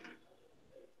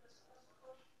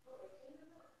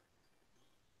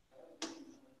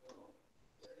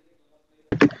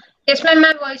 Yes, ma'am,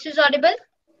 my voice is audible.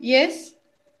 Yes.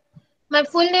 My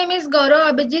full name is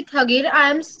Gaurav Abhijit Hagir. I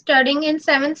am studying in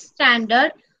 7th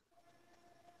standard.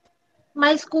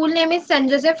 My school name is St.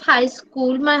 Joseph High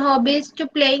School. My hobby is to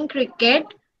playing cricket.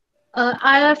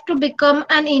 I have to become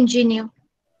an engineer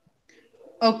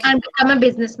Okay. and become a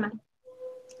businessman.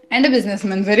 And a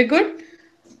businessman. Very good.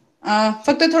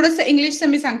 फक्त थोडंसं इंग्लिशचं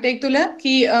मी सांगते एक तुला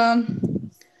की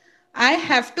I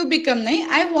have to become नाही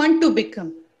I want to become.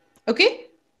 Okay.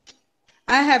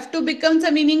 I have to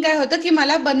बिकमचं meaning काय होतं की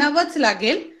मला बनावंच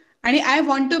लागेल आणि आय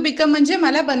वॉन्ट टू बिकम म्हणजे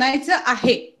मला बनायचं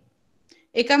आहे.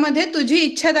 एकामध्ये तुझी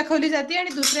इच्छा दाखवली जाते आणि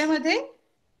दुसऱ्यामध्ये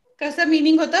कसं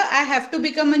मिनिंग होतं आय हॅव टू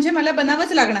बिकम म्हणजे मला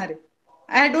बनावंच लागणार आहे.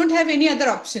 I don't have any other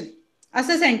option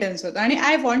असं सेंटेन्स होतं. आणि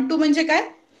आय वॉन्ट टू म्हणजे काय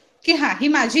की हा ही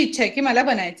माझी इच्छा आहे की मला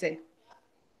बनायचंय.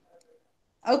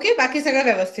 ओके, बाकी सगळं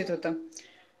व्यवस्थित होतं.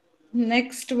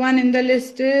 Next one in the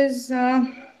list is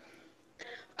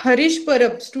Harish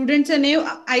Parab. स्टुडंटचं name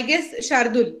I guess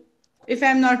Shardul if I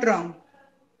am not wrong.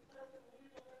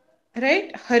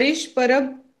 Right, Harish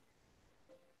Parab.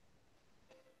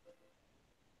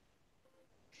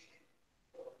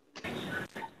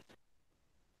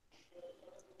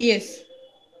 Yes,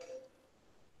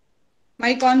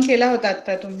 mic on केला होता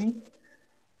आता तुम्ही.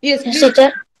 Yes Yes, please. teacher.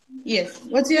 Yes,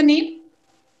 what's your name?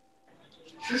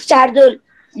 Shardul.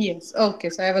 Yes, okay,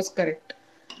 so I was correct.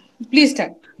 Please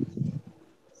start.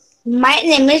 My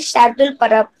name is Shardul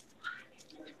Parab.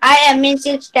 I am in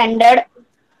sixth standard.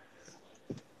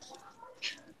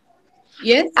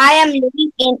 Yes, I am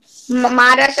living in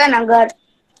Maharashtra Nagar.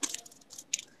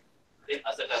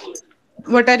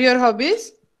 what are your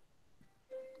hobbies?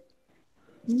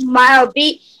 My hobby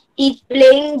is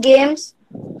playing games,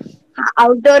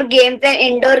 outdoor games and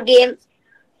indoor games.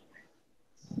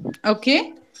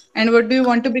 Okay, and what do you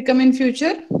want to become in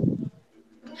future?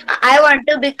 I want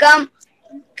to become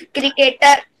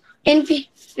cricketer in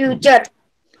future.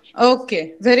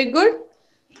 Okay, very good.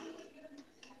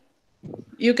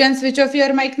 You can switch off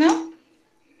your mic now.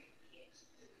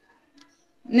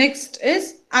 Next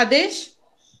is Adesh.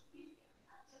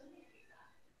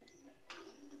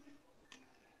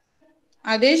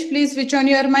 Adesh, please switch on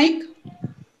your mic.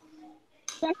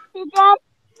 Yes, teacher.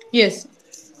 Yes,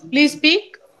 please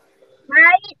speak.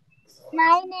 My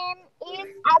my name is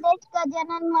Adesh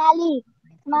Gajanan Mali.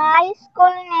 My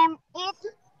school name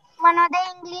is Manode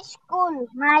English School.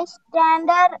 My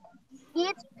standard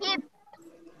is fifth.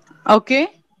 Okay,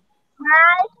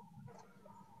 My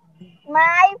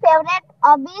my favorite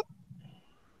hobby is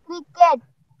cricket.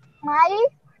 My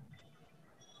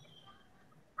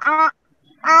I,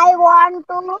 I want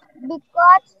to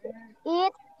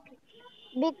it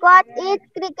because it's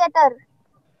cricketer.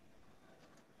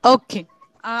 okay.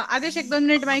 आदेश एक 2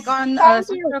 minute mic on Thank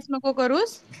switch you. Of नको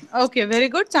करूस. Okay, very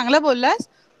good, चांगलं बोललास.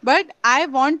 But I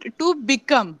want to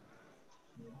become.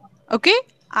 Okay,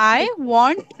 I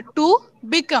want to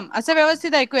become असं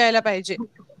व्यवस्थित ऐकू यायला पाहिजे.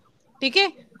 ठीक आहे.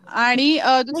 आणि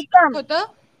दुसरं Become. होतं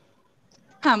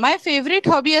हा माय फेवरेट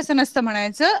हॉबी असं नसतं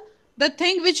म्हणायचं. The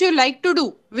thing which you like to do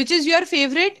which is your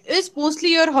favourite is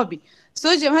mostly your hobby.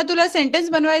 So जेव्हा तुला sentence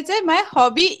बनवायचंय my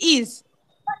hobby is.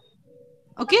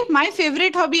 Okay, my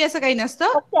favourite hobby असं काही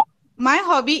नसतं. Okay. माय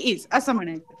हॉबी इज असं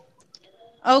म्हणायचं.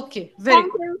 Okay, very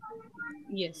Thank good.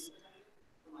 you. Yes.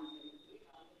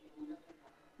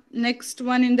 Next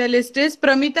one in the list is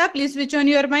Pramita. Please switch on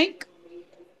your mic.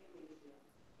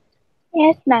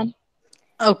 Yes, ma'am.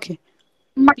 Okay,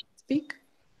 My, speak.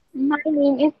 my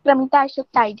name is Pramita Ashok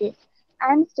Taide.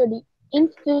 I am studying in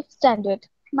 5th standard.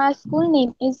 My school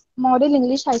name is Model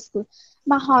English High School.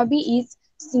 My hobby is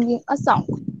singing a song.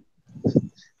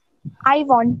 I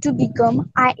want to become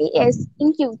IAS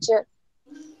in future.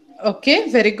 Okay,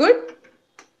 very good.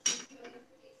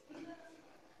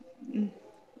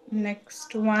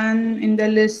 Next one in the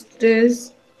list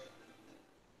is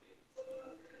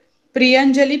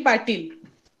Priyanjali Patil.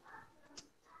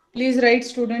 Please write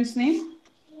student's name.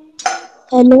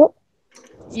 Hello,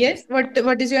 Yes,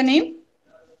 what is your name?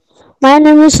 my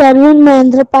name is Sharvin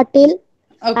Mahendra Patil.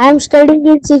 I Okay. am studying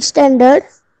in 6th standard.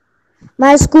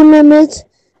 My school name is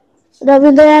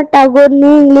Rabindranath Tagore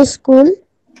New English School.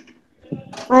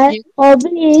 My Yes.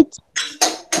 hobby is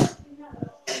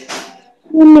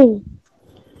swimming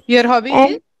Your hobby is?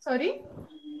 and Sorry.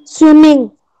 swimming,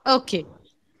 Okay.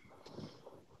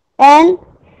 and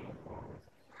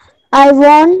I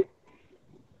want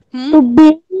Hmm. to be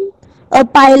a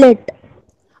pilot.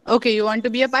 Okay, you want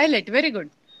to be a pilot. Very good.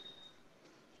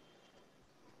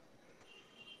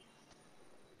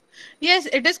 Yes,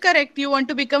 it is correct. You want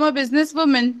to become a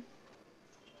businesswoman.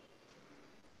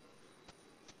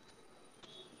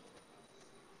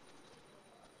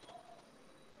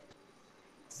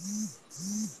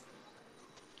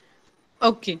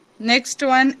 Okay. Next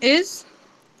one is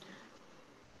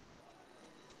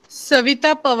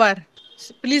Savita Pawar.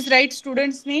 Please write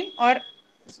student's name or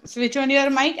switch on your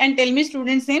mic and tell me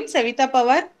student's name. Savita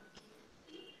Pawar.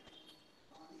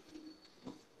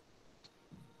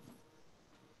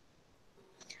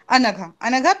 Anagha.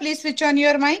 Anagha, please switch on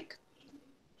your mic.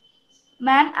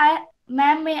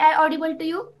 Ma'am, may I audible to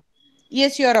you?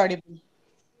 Yes, you are audible.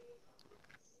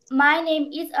 My name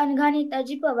is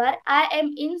Anaghanitaji Pawar. I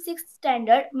am in 6th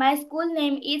standard. My school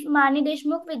name is Mani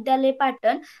Deshmukh Vidyalaya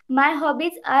Patan. My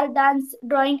hobbies are dance,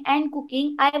 drawing and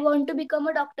cooking. I want to become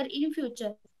a doctor in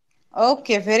future.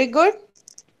 Okay, very good.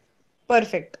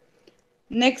 Perfect.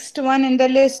 Next one in the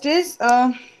list is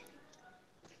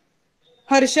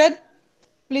Harshad.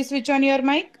 Please switch on your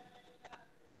mic.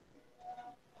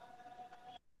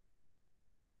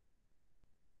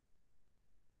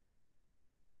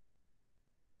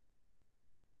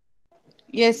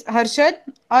 Yes, Harshad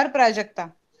or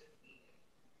Prajakta.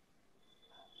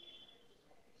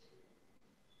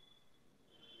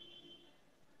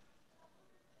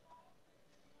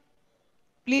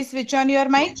 Please switch on your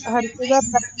mic. Harshad or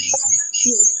Prajakta.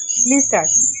 Yes, please start.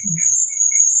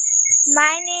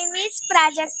 My name is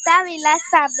Prajakta Vilas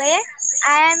Sabe.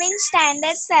 I am in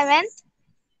standard 7th.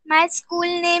 My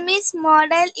school name is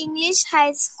Model English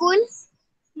High School.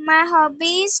 My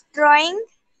hobby is drawing.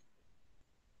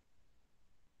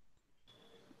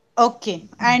 Okay,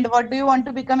 and what do you want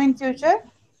to become in future?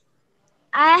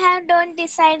 I have don't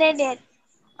decided yet.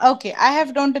 Okay, I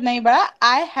have don't nahi bada.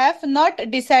 I have not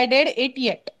decided it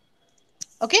yet.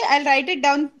 Okay, I'll write it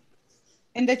down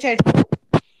in the chat.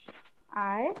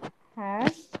 I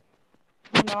have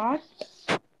not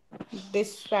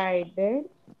decided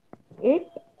it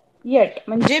yet.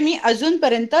 म्हणजे मी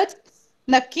अजूनपर्यंत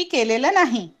नक्की केलेलं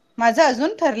नाही. माझं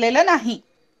अजून ठरलेलं नाही.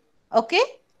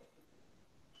 Okay,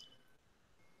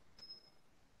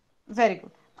 very good.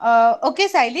 Okay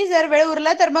Sayali, जर वेळ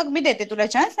उरला तर मग मी देते तुला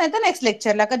चान्स, नाही तर नेक्स्ट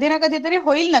लेक्चरला कधी ना कधीतरी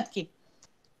होईल नक्की.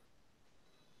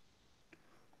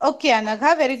 Okay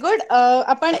Anagha, very good.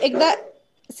 आपण एकदा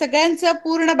सगळ्यांचं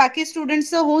पूर्ण बाकी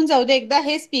स्टुडंट्सचं होऊन जाऊ दे एकदा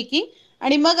हे स्पीकिंग,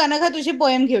 आणि मग अनघा तुझी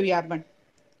पोएम घेऊया आपण.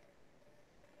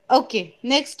 Okay,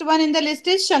 next one in the list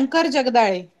is Shankar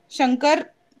Jagdale. Shankar,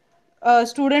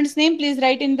 student's name please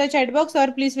write in the chat box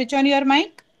or please switch on your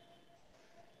mic.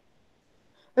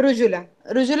 Rujula,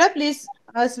 Rujula, please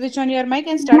switch on your mic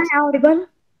and Am start. I audible?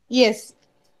 Yes.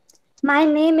 My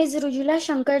name is Rujula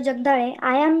Shankar Jagdale.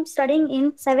 I am studying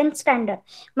in 7th standard.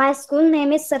 My school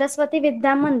name is Saraswati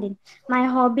Vidya Mandir. My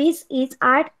hobbies is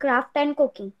art, craft and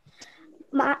cooking.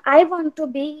 I want to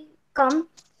become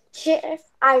chef,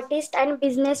 artist and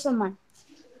businesswoman.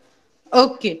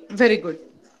 Okay, very good.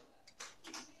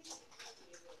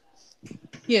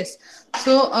 Yes,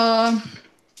 so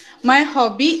my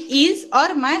hobby is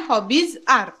or my hobbies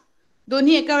are,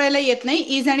 दोन्ही एका वेळेला येत नाही.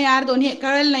 Is आणि R दोन्ही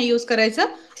एका वेळेला नाही यूज करायचं.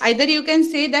 Either you can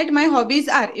say that my hobbies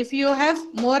R. If you have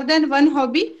more than one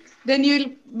hobby then you will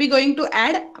be going to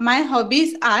add my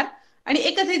hobbies R, आणि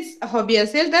एकच हॉबी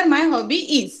असेल तर माय hobby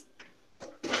is.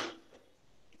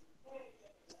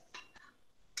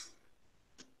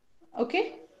 Okay,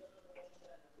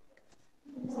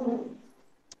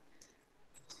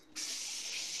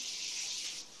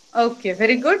 okay,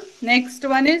 very good. Next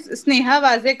one is Sneha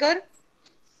वाजेकर.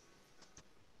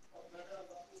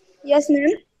 Yes,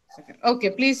 ma'am. Okay,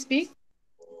 please speak.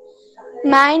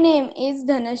 My name is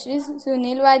Dhanashri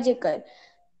Sunil Wajekar.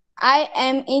 I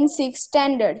am in 6th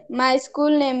standard. My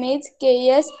school name is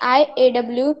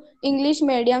KSIAW English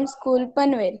Medium School,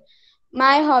 Panvel.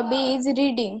 My hobby is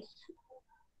reading.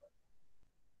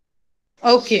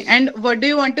 Okay, and what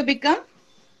do you want to become?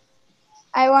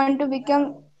 I want to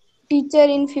become teacher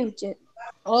in future.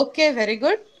 Okay, very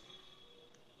good.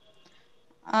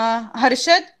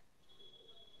 Harshad,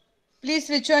 please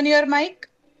switch on your mic.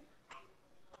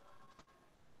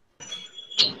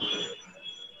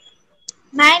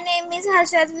 My name is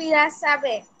Harshad Vilas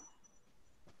Sabe.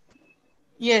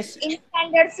 Yes. In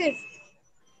standard 5th.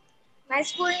 My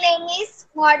school name is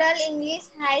Model English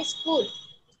High School,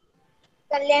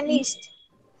 Kalyan East.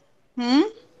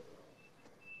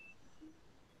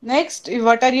 Next,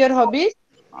 what are your hobbies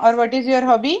or what is your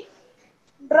hobby?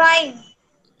 Drawing.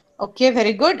 Okay,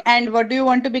 very good. And what do you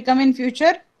want to become in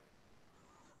future?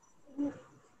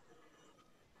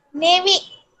 Navy.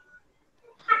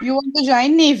 You want to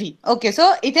join Navy. Okay, so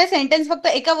इथे sentence फक्त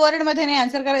एका word मध्ये नाही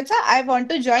answer करायचा. I want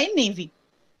to join Navy.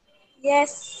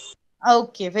 Yes.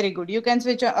 Okay, very good. You can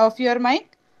switch off your mic.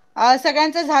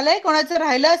 सगळ्यांचं झालंय. कोणाचं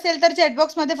राहिलं असेल तर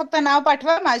चॅटबॉक्स मध्ये फक्त नाव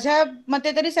पाठवा. माझ्या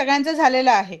मते तरी सगळ्यांचं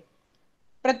झालेलं आहे.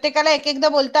 प्रत्येकाला एक एकदा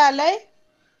बोलता आलंय.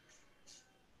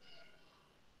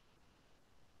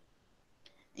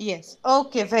 Yes,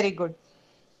 okay, very good,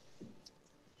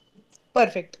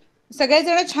 perfect.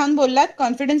 सगळेजण छान बोललात,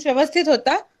 कॉन्फिडन्स व्यवस्थित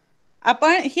होता.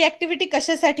 आपण ही ऍक्टिव्हिटी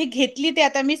कशासाठी घेतली ते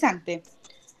आता मी सांगते.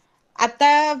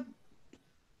 आता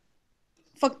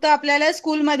फक्त आपल्याला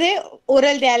स्कूलमध्ये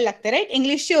ओरल द्यायला लागते, राईट?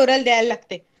 इंग्लिशची ओरल द्यायला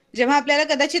लागते. जेव्हा आपल्याला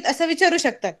कदाचित असं विचारू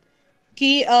शकतात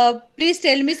की please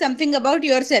tell me something about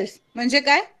your self, म्हणजे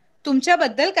काय?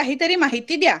 तुमच्याबद्दल काहीतरी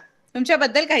माहिती द्या,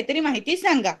 तुमच्याबद्दल काहीतरी माहिती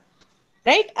सांगा.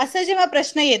 राईट. असं जेव्हा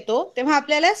प्रश्न येतो तेव्हा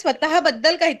आपल्याला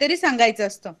स्वतःबद्दल काहीतरी सांगायचं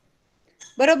असतं.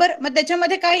 बरोबर. मग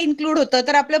त्याच्यामध्ये काय इन्क्लूड होतं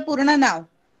तर आपलं पूर्ण नाव,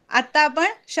 आता आपण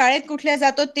शाळेत कुठल्या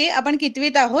जातो ते, आपण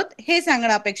कितवीत आहोत हे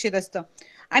सांगणं अपेक्षित असतं.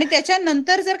 आणि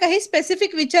त्याच्यानंतर जर काही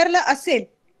स्पेसिफिक विचारलं असेल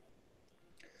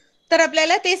तर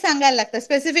आपल्याला ते सांगायला लागतं.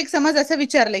 स्पेसिफिक समज असं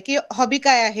विचारलंय की हॉबी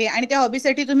काय आहे आणि त्या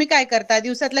हॉबीसाठी तुम्ही काय करता,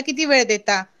 दिवसातला किती वेळ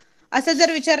देता, असं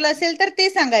जर विचारलं असेल तर ते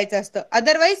सांगायचं असतं.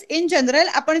 अदरवाईज इन जनरल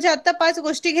आपण ज्या आता 5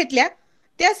 गोष्टी घेतल्या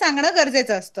त्या सांगणं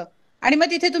गरजेचं असतं. आणि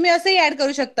मग तिथे तुम्ही असंही ऍड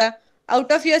करू शकता,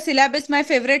 out of your syllabus my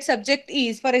favourite subject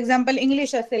is, for example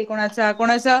English असेल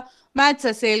कोणाचा मॅथ्स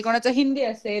असेल, कोणाचा हिंदी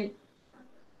असेल,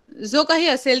 जो काही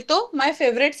असेल तो माय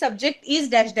favourite subject is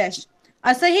dash dash,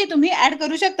 असंही तुम्ही ऍड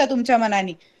करू शकता तुमच्या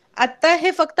मनाने. आता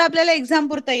हे फक्त आपल्याला एक्झाम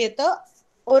पुरता येतं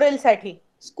ओरल साठी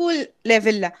स्कूल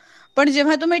लेव्हलला, पण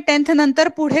जेव्हा तुम्ही 10th नंतर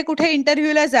पुढे कुठे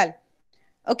इंटरव्ह्यूला जाल,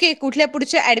 ओके, कुठल्या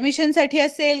पुढच्या ऍडमिशनसाठी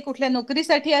असेल, कुठल्या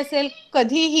नोकरीसाठी असेल,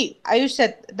 कधीही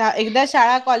आयुष्यात एकदा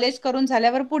शाळा कॉलेज करून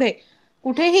झाल्यावर पुढे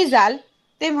कुठेही जाल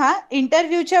तेव्हा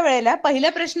इंटरव्ह्यूच्या वेळेला पहिला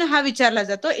प्रश्न हा विचारला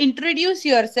जातो, इंट्रोड्यूस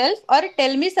युअर सेल्फ और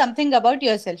tell me something about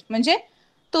your self, म्हणजे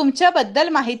तुमच्याबद्दल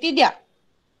माहिती द्या.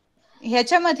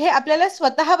 ह्याच्यामध्ये आपल्याला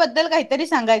स्वतःबद्दल काहीतरी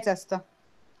सांगायचं असतं.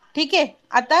 ठीक आहे.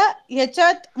 आता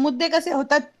ह्याच्यात मुद्दे कसे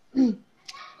होतात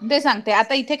ते सांगते.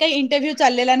 आता इथे काही इंटरव्ह्यू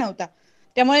चाललेला नव्हता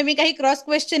त्यामुळे मी काही क्रॉस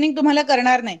क्वेश्चनिंग तुम्हाला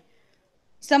करणार नाही.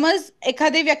 समज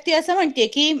एखादी व्यक्ती असं म्हणते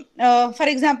की for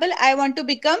example I want to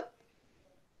become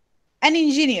an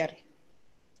engineer,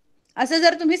 असं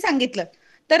जर तुम्ही सांगितलं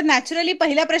तर नॅचरली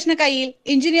पहिला प्रश्न काय येईल,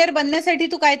 इंजिनियर बनण्यासाठी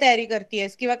तू काय तयारी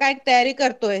करतेयस किंवा काय तयारी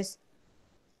करतोयस.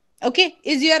 Okay.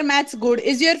 Is your maths good,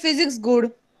 is your physics good,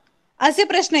 असे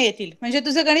प्रश्न येतील. म्हणजे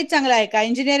तुझं गणित चांगलं आहे का,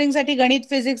 इंजिनिअरिंगसाठी गणित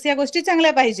फिजिक्स या गोष्टी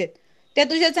चांगल्या पाहिजेत, त्या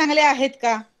तुझ्या चांगल्या आहेत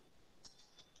का.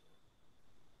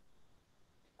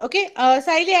 Okay.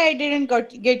 Sayali, I didn't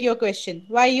get your question,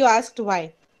 Y you asked Y.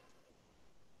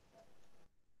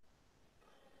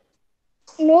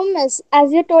 No, miss.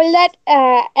 As you told that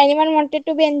anyone wanted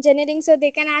to be engineering, so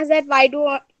they can ask that why do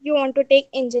you want to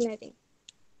take engineering?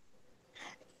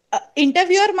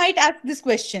 Interviewer might ask this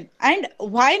question and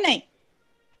why नाही.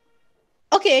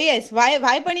 Okay, yes,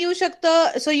 why पण येऊ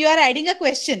शकतं. So you are adding a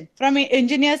question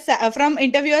from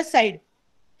interviewer side,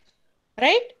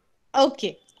 right?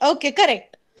 Okay,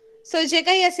 correct. So जे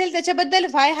काही असेल त्याच्याबद्दल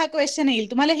why हा question येईल.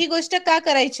 तुम्हाला ही गोष्ट का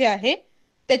करायची आहे,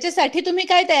 त्याच्यासाठी तुम्ही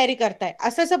काय तयारी करताय.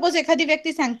 असं सपोज एखादी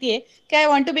व्यक्ती सांगतेय की I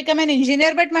want to become an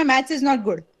engineer but my maths is not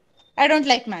good, I don't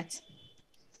like maths.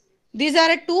 These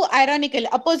R 2 ironical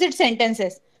opposite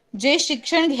sentences. जे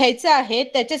शिक्षण घ्यायचं आहे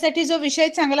त्याच्यासाठी जो विषय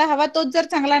चांगला हवा तोच जर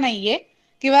चांगला नाहीये,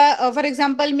 किंवा फॉर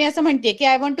एक्झाम्पल मी असं म्हणते की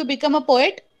I want to become a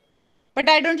poet but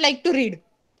I don't like to read,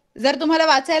 जर तुम्हाला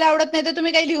वाचायला आवडत नाही तर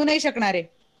तुम्ही काही लिहू नाही शकणार आहे.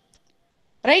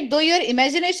 Right. Though your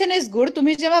imagination is good,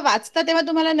 तुम्ही जेव्हा वाचता तेव्हा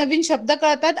तुम्हाला नवीन शब्द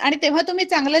कळतात आणि तेव्हा तुम्ही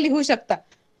चांगलं लिहू शकता.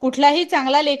 कुठलाही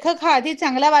चांगला लेखक हा आधी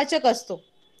चांगला वाचक असतो.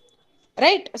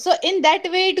 Right. So in that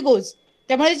way it goes.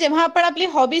 त्यामुळे जेव्हा आपण आपली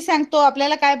हॉबी सांगतो,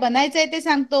 आपल्याला काय बनायचंय ते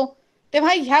सांगतो,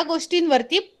 तेव्हा ह्या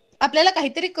गोष्टींवरती आपल्याला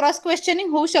काहीतरी क्रॉस क्वेश्चनिंग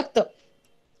होऊ शकतं.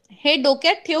 हे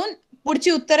डोक्यात ठेवून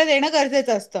पुढची उत्तरं देणं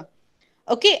गरजेचं असतं.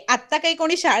 ओके. आता काही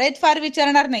कोणी शाळेत फार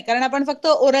विचारणार नाही कारण आपण फक्त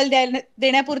ओरल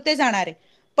देण्यापुरते जाणार आहे.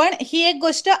 पण ही एक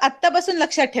गोष्ट आत्तापासून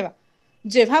लक्षात ठेवा,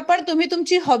 जेव्हा पण तुम्ही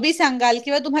तुमची हॉबी सांगाल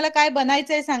किंवा तुम्हाला काय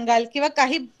बनायचंय सांगाल किंवा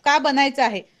काही का बनायचं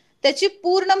आहे त्याची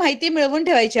पूर्ण माहिती मिळवून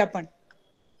ठेवायची आपण.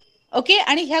 ओके.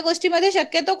 आणि ह्या गोष्टीमध्ये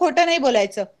शक्यतो खोटं नाही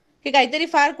बोलायचं की काहीतरी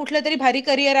फार कुठलं तरी भारी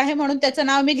करिअर आहे म्हणून त्याचं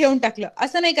नाव मी घेऊन टाकलं,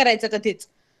 असं नाही करायचं कधीच.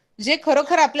 जे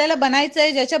खरोखर आपल्याला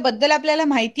बनायचंय, ज्याच्याबद्दल आपल्याला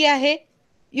माहिती आहे,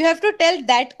 you have to tail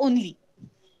that only.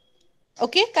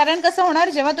 Okay. कारण कसं होणार,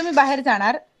 जेव्हा तुम्ही बाहेर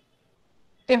जाणार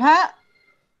तेव्हा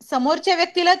समोरच्या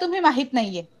व्यक्तीला तुम्ही माहित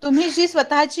नाहीये, तुम्ही जी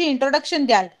स्वतःची इंट्रोडक्शन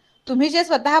द्याल, तुम्ही जे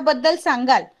स्वतःबद्दल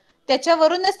सांगाल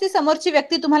त्याच्यावरूनच ती समोरची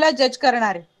व्यक्ती तुम्हाला जज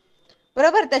करणार आहे.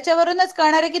 बरोबर. त्याच्यावरूनच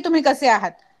कळणार आहे की तुम्ही कसे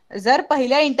आहात. जर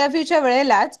पहिल्या इंटरव्ह्यूच्या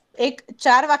वेळेलाच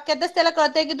 4 वाक्यातच त्याला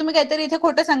कळतंय की तुम्ही काहीतरी इथे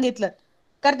खोटं सांगितलं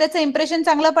तर त्याचं इम्प्रेशन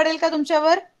चांगलं पडेल का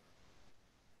तुमच्यावर?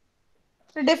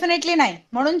 डेफिनेटली नाही.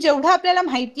 म्हणून जेवढं आपल्याला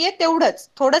माहितीये तेवढंच,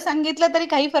 थोडं सांगितलं तरी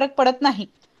काही फरक पडत नाही.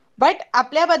 बट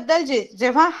आपल्याबद्दल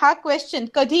जेव्हा हा क्वेश्चन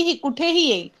कधीही कुठेही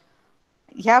येईल,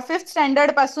 ह्या 5th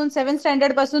स्टँडर्ड पासून 7th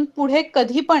स्टँडर्ड पासून पुढे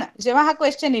कधी पण जेव्हा हा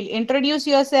क्वेश्चन येईल, इंट्रोड्यूस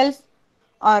युअर सेल्फ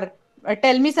और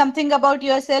tell me something about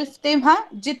your self, तेव्हा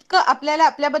जितकं आपल्याला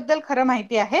आपल्याबद्दल खरं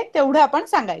माहिती आहे तेवढं आपण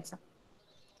सांगायचं.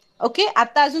 ओके.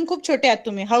 आता अजून खूप छोटे आहात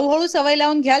तुम्ही, हळूहळू सवय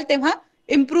लावून घ्याल तेव्हा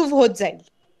इम्प्रूव्ह होत जाईल.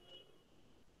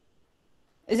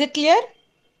 Is it clear?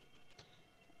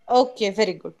 Okay,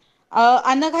 very good.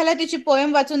 अनघाला तिची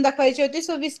पोएम वाचून दाखवायची होती,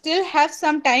 so we still have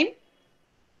some time.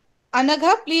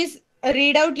 Anagha, please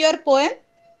read out your poem.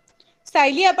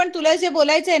 Sayali, आपण तुला जे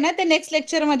बोलायचं आहे ना ते नेक्स्ट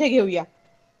लेक्चर मध्ये घेऊया.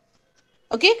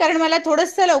 ओके, कारण मला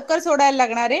थोडस लवकर सोडायला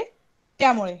लागणार आहे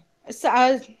त्यामुळे.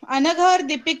 अनघा और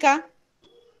दीपिका,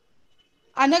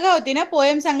 अनघा होती ना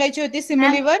पोएम सांगायची होती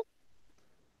सिमिलीवर.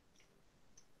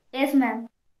 Yes ma'am.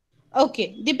 ओके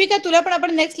दीपिका, तुला पण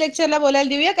आपण नेक्स्ट लेक्चरला बोलायला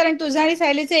देऊया, कारण तुझं आणि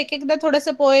सायलीचं एक एकदा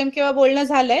थोडंसं पोएम किंवा बोलणं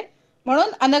झालंय, म्हणून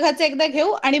अनघाचं एकदा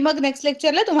घेऊ आणि मग नेक्स्ट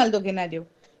लेक्चरला तुम्हाला दोघींना देऊ.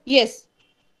 Yes,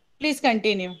 please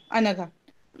continue Anagha.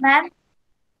 Ma'am.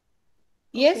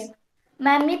 Yes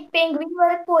ma'am, me penguin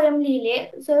वर पोएम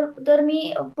लिहिले सर, तर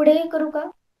मी पुढे करू का?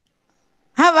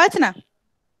 हा, वाच ना.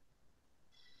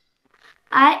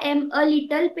 I am a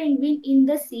little penguin in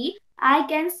the sea. I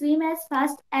can swim as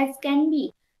fast as can be.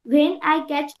 When I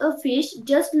catch a fish,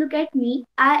 just look at me.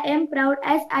 I am proud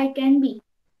as I can be.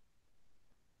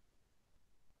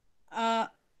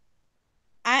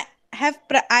 I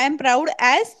am proud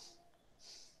as.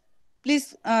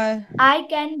 Please. I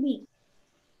can be.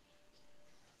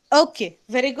 Okay,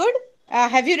 very good.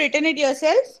 Have you written it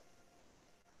yourself?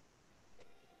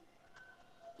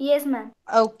 Yes, ma'am.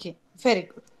 Okay, very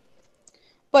good.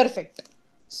 Perfect.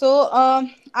 So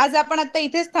आज आपण आता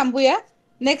इथेच थांबूया.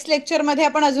 Next lecture मध्ये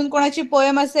आपण अजून कोणाची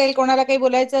poem असेल, कोणाला काही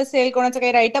बोलायचं असेल, कोणाचा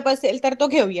काही राईटअप असेल तर तो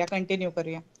घेऊया, कंटिन्यू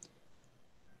करूया.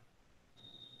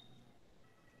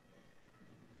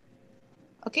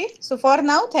 Okay, so for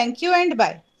now thank you and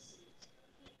bye.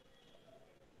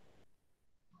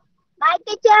 Bye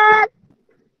teacher.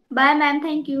 Bye, ma'am.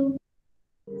 Thank you.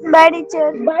 Bye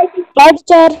teacher. Bye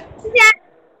teacher.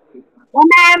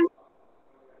 Ma'am.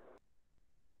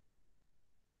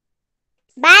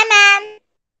 Bye ma'am.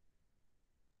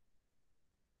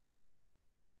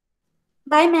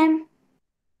 Bye ma'am.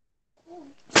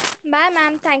 Bye,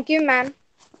 ma'am. Thank you, ma'am.